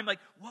time. Like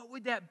what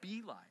would that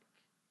be like?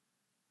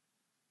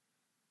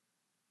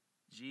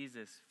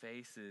 Jesus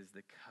faces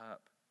the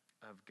cup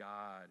of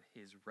God,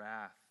 his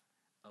wrath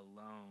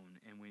alone.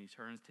 And when he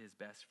turns to his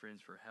best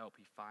friends for help,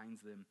 he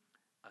finds them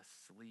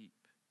asleep.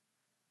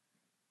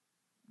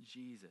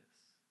 Jesus,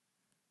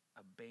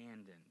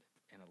 abandoned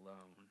and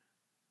alone.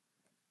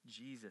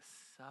 Jesus,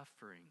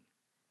 suffering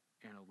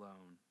and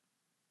alone.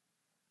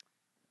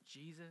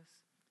 Jesus,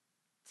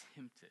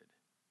 tempted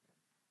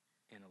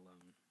and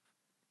alone.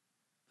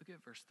 Look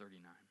at verse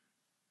 39.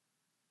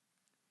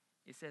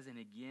 It says, and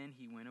again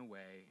he went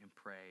away and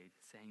prayed,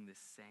 saying the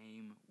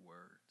same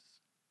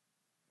words.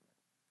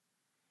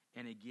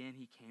 And again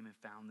he came and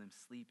found them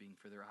sleeping,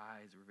 for their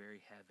eyes were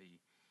very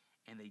heavy,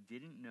 and they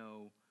didn't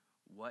know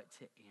what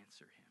to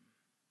answer him.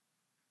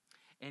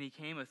 And he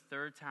came a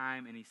third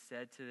time, and he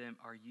said to them,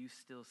 are you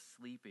still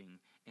sleeping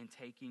and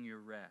taking your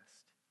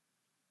rest?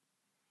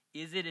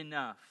 Is it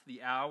enough?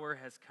 The hour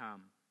has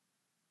come.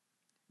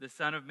 The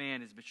Son of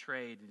Man is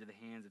betrayed into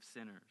the hands of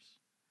sinners.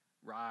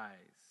 Rise,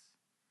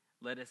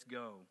 let us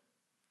go.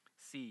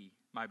 See,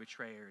 my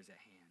betrayer is at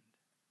hand.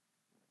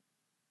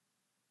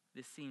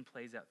 This scene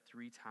plays out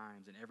 3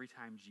 times, and every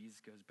time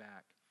Jesus goes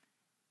back,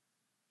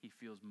 he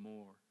feels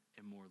more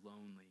and more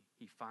lonely.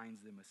 He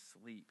finds them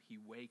asleep. He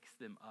wakes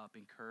them up,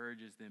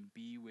 encourages them,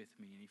 be with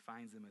me, and he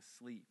finds them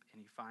asleep, and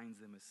he finds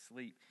them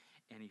asleep,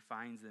 and he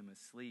finds them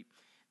asleep.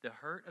 The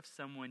hurt of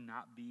someone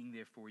not being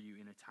there for you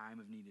in a time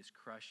of need is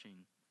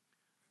crushing.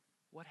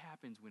 What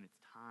happens when it's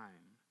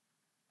time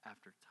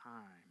after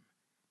time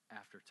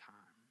after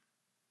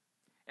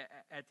time?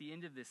 At the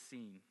end of this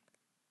scene,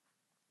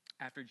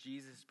 after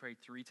Jesus prayed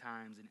 3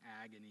 times in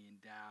agony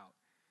and doubt,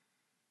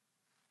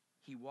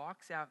 he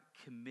walks out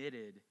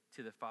committed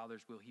to the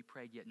Father's will. He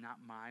prayed, yet not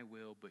my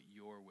will, but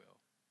your will.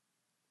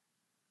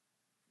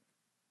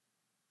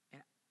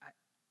 And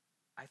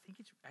I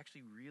think it's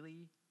actually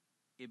really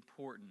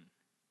important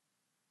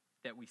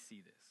that we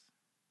see this.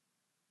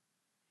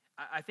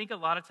 I think a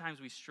lot of times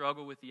we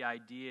struggle with the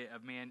idea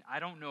of, man, I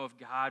don't know if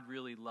God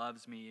really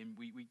loves me. And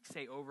we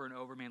say over and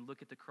over, man,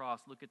 look at the cross,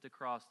 look at the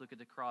cross, look at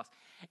the cross.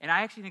 And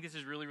I actually think this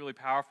is really, really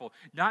powerful.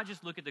 Not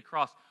just look at the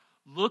cross,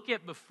 look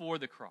at before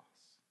the cross.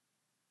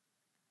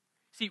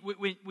 See,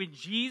 when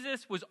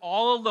Jesus was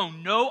all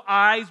alone, no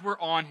eyes were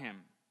on him.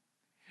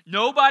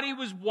 Nobody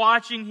was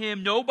watching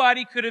him.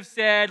 Nobody could have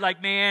said,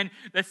 like, man,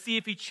 let's see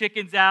if he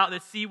chickens out.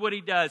 Let's see what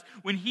he does.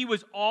 When he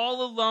was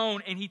all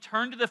alone and he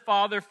turned to the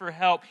Father for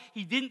help,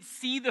 he didn't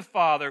see the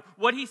Father.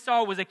 What he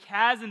saw was a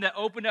chasm that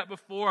opened up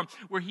before him,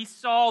 where he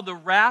saw the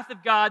wrath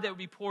of God that would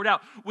be poured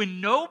out.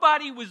 When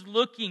nobody was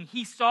looking,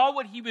 he saw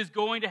what he was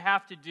going to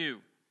have to do.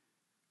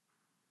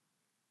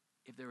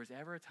 If there was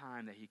ever a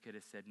time that he could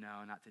have said,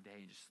 no, not today,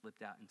 and just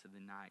slipped out into the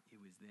night, it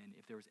was then.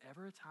 If there was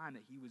ever a time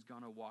that he was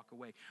going to walk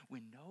away,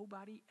 when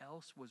nobody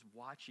else was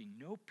watching,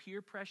 no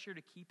peer pressure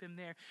to keep him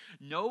there,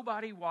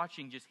 nobody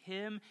watching, just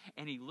him,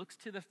 and he looks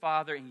to the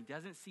Father, and he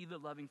doesn't see the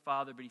loving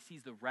Father, but he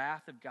sees the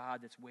wrath of God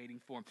that's waiting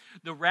for him.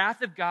 The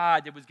wrath of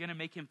God that was going to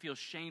make him feel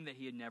shame that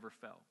he had never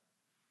felt.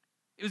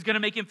 It was going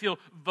to make him feel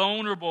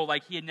vulnerable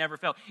like he had never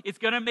felt. It's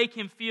going to make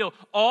him feel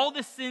all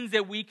the sins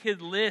that we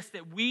could list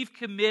that we've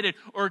committed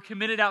or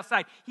committed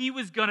outside. He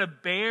was going to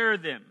bear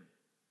them.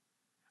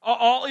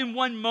 All in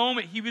one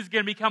moment, he was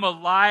going to become a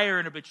liar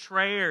and a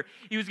betrayer.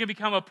 He was going to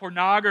become a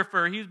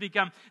pornographer. He was going to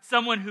become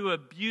someone who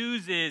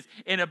abuses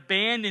and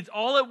abandons.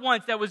 All at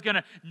once, that was going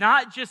to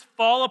not just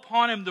fall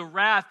upon him the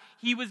wrath.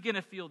 He was going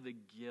to feel the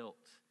guilt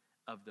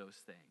of those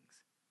things.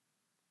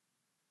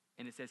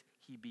 And it says,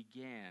 he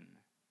began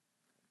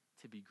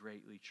to be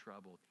greatly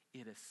troubled.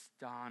 It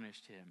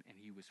astonished him, and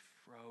he was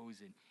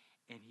frozen.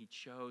 And he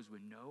chose,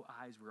 when no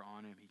eyes were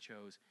on him, he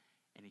chose,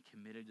 and he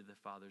committed to the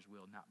Father's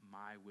will, not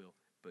my will,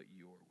 but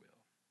your will.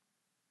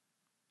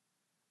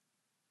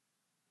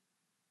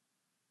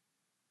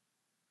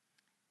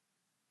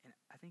 And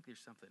I think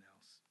there's something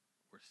else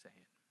worth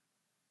saying.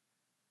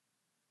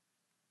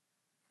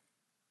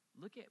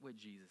 Look at what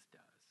Jesus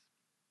does.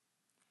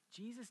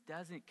 Jesus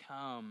doesn't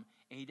come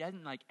and he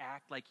doesn't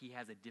act like he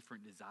has a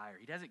different desire.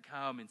 He doesn't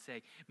come and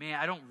say, man,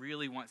 I don't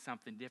really want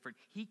something different.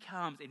 He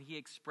comes and he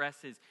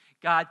expresses,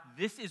 God,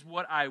 this is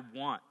what I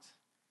want.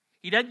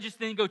 He doesn't just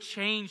then go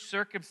change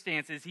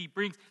circumstances. He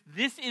brings,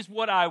 this is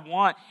what I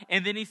want.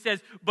 And then he says,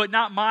 but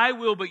not my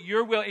will, but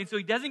your will. And so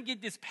he doesn't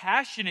get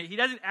dispassionate. He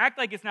doesn't act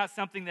like it's not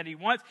something that he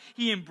wants.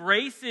 He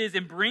embraces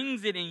and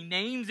brings it and he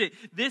names it.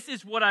 This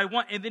is what I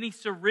want. And then he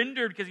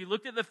surrendered because he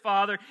looked at the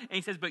Father and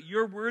he says, but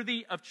you're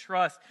worthy of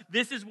trust.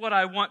 This is what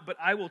I want, but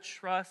I will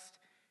trust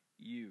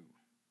you.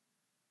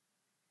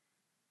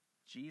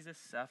 Jesus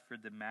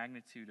suffered the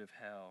magnitude of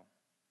hell,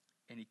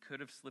 and he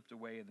could have slipped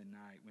away in the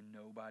night when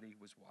nobody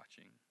was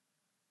watching.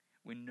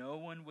 When no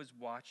one was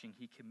watching,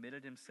 he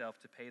committed himself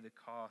to pay the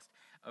cost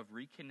of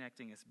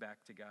reconnecting us back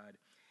to God.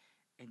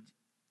 And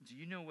do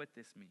you know what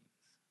this means?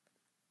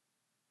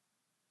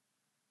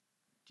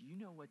 Do you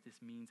know what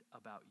this means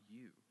about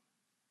you?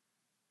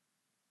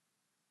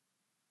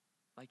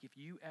 If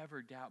you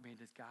ever doubt, man,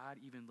 does God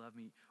even love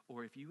me?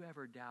 Or if you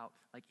ever doubt,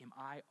 am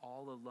I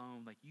all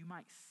alone? You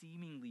might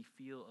seemingly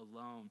feel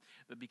alone.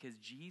 But because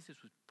Jesus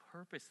was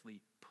purposely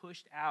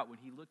pushed out, when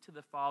he looked to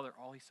the Father,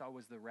 all he saw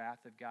was the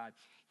wrath of God.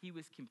 He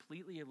was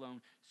completely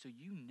alone, so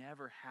you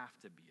never have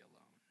to be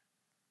alone.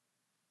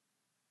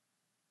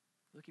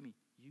 Look at me.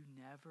 You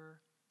never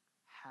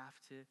have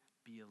to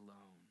be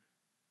alone.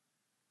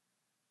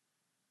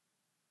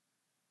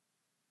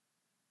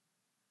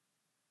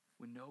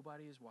 When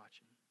nobody is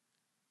watching,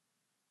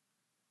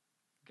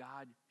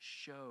 God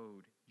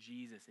showed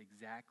Jesus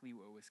exactly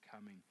what was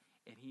coming,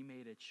 and he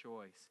made a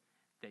choice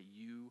that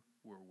you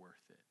were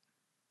worth it.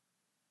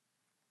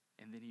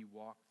 And then he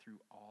walked through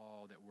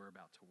all that we're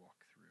about to walk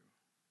through.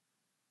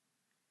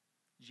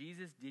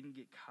 Jesus didn't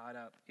get caught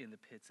up in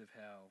the pits of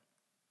hell,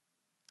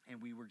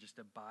 and we were just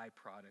a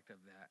byproduct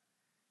of that.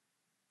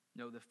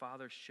 No, the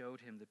Father showed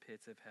him the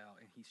pits of hell,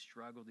 and he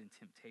struggled in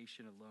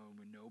temptation alone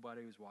when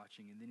nobody was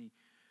watching, and then he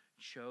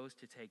chose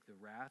to take the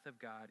wrath of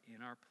God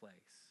in our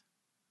place,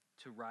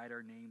 to write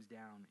our names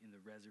down in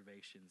the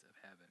reservations of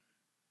heaven.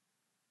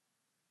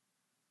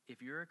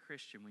 If you're a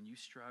Christian, when you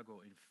struggle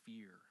in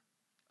fear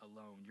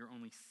alone, you're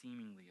only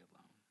seemingly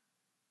alone.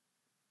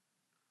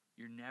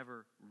 You're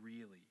never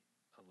really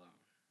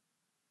alone.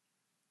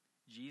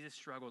 Jesus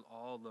struggled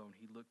all alone.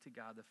 He looked to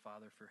God the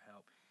Father for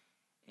help,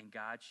 and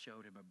God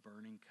showed him a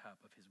burning cup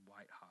of his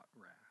white-hot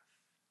wrath.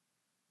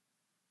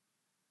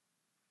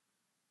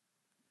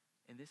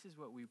 And this is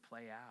what we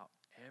play out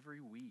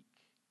every week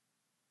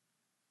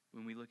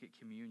when we look at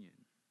communion.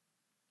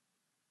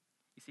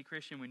 You see,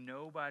 Christian, when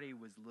nobody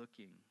was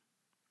looking,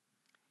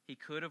 he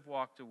could have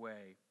walked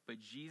away, but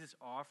Jesus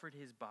offered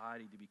his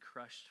body to be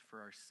crushed for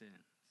our sins.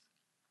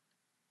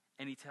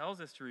 And he tells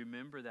us to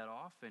remember that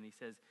often. He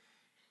says,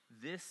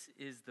 this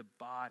is the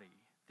body.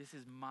 This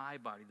is my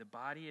body, the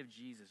body of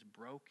Jesus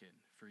broken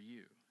for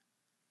you.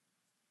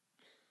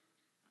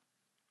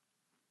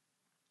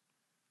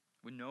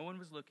 When no one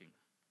was looking,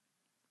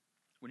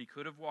 when he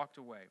could have walked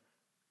away,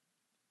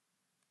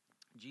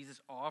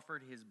 Jesus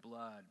offered his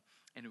blood,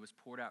 and it was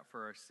poured out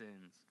for our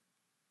sins.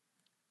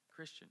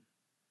 Christian,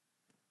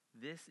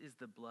 this is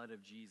the blood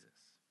of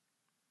Jesus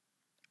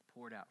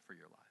poured out for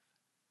your life.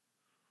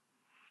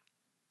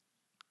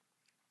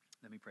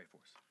 Let me pray for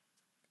us.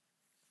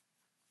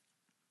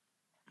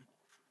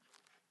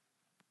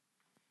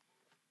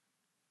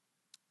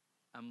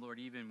 Lord,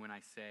 even when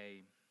I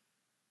say,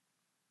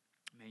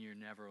 man, you're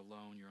never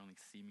alone, you're only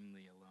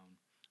seemingly alone,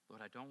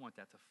 Lord, I don't want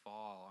that to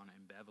fall on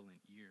ambivalent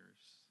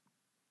ears.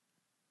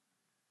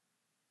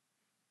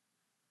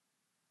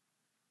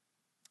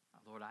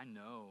 Lord, I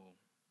know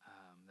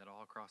that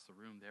all across the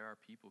room there are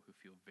people who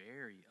feel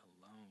very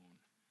alone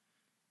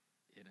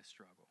in a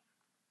struggle.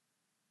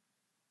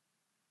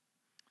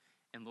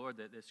 And Lord,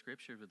 that the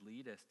scripture would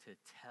lead us to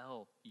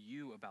tell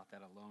you about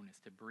that aloneness,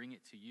 to bring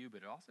it to you,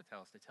 but it also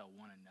tells us to tell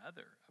one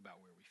another about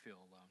where we feel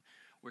alone,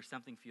 where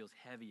something feels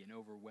heavy and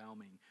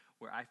overwhelming,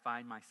 where I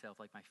find myself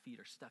like my feet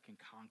are stuck in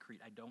concrete.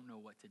 I don't know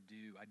what to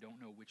do. I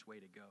don't know which way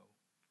to go.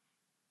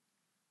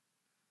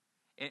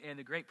 And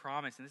the great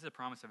promise, and this is a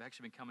promise I've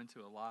actually been coming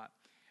to a lot,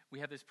 we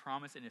have this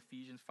promise in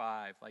Ephesians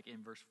 5, like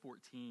in verse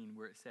 14,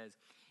 where it says,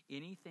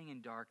 anything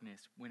in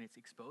darkness, when it's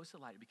exposed to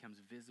light, it becomes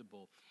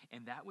visible,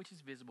 and that which is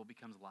visible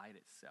becomes light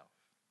itself.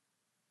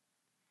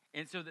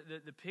 And so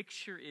the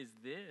picture is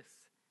this,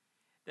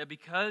 that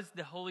because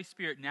the Holy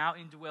Spirit now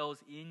indwells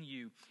in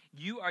you,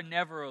 you are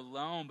never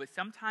alone, but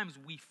sometimes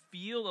we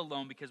feel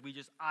alone because we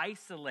just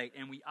isolate,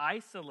 and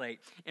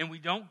we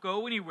don't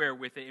go anywhere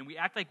with it, and we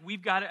act like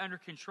we've got it under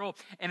control.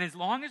 And as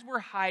long as we're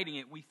hiding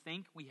it, we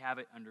think we have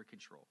it under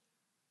control.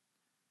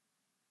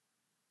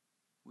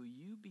 Will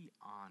you be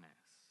honest?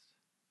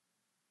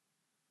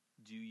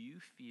 Do you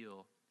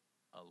feel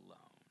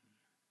alone?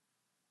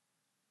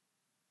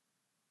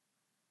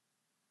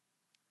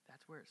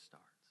 That's where it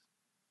starts.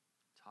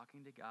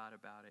 Talking to God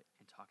about it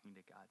and talking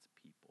to God's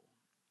people.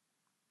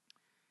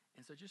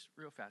 And so just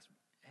real fast,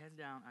 heads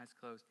down, eyes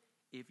closed.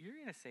 If you're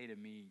going to say to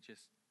me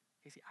just,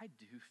 hey, see, I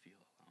do feel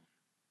alone.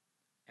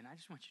 And I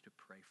just want you to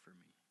pray for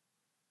me.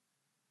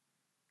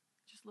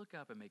 Just look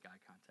up and make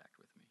eye contact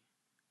with me.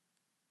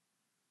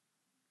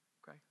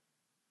 Okay?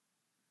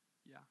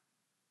 Yeah.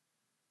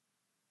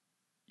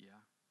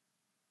 Yeah.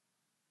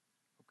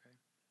 Okay.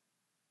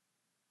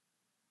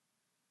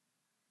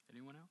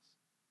 Anyone else?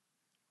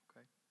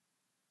 Okay.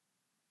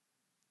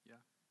 Yeah.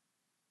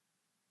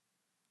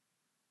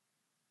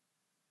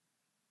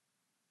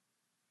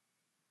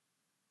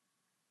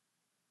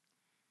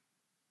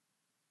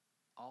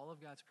 All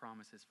of God's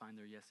promises find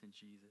their yes in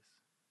Jesus.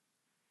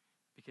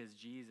 Because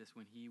Jesus,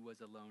 when he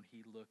was alone,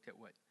 he looked at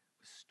what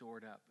was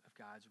stored up of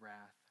God's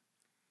wrath.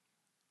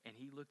 And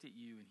he looked at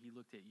you and he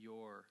looked at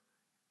your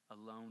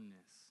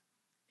aloneness.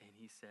 And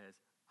he says,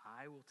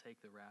 I will take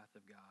the wrath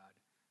of God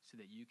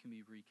so that you can be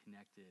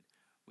reconnected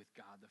with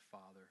God the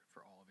Father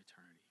for all of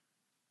eternity.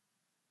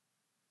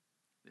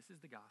 This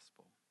is the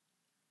gospel.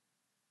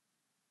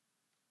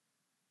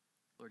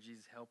 Lord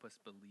Jesus, help us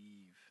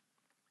believe.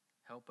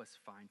 Help us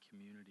find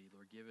community.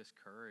 Lord, give us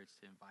courage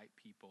to invite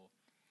people.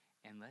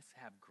 And let's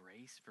have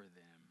grace for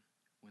them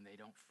when they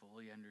don't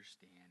fully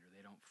understand or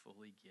they don't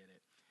fully get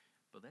it.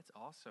 But let's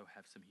also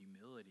have some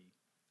humility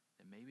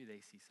that maybe they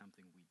see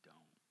something we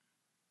don't.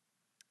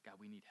 God,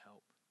 we need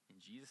help.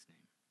 In Jesus'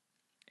 name,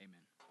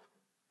 amen.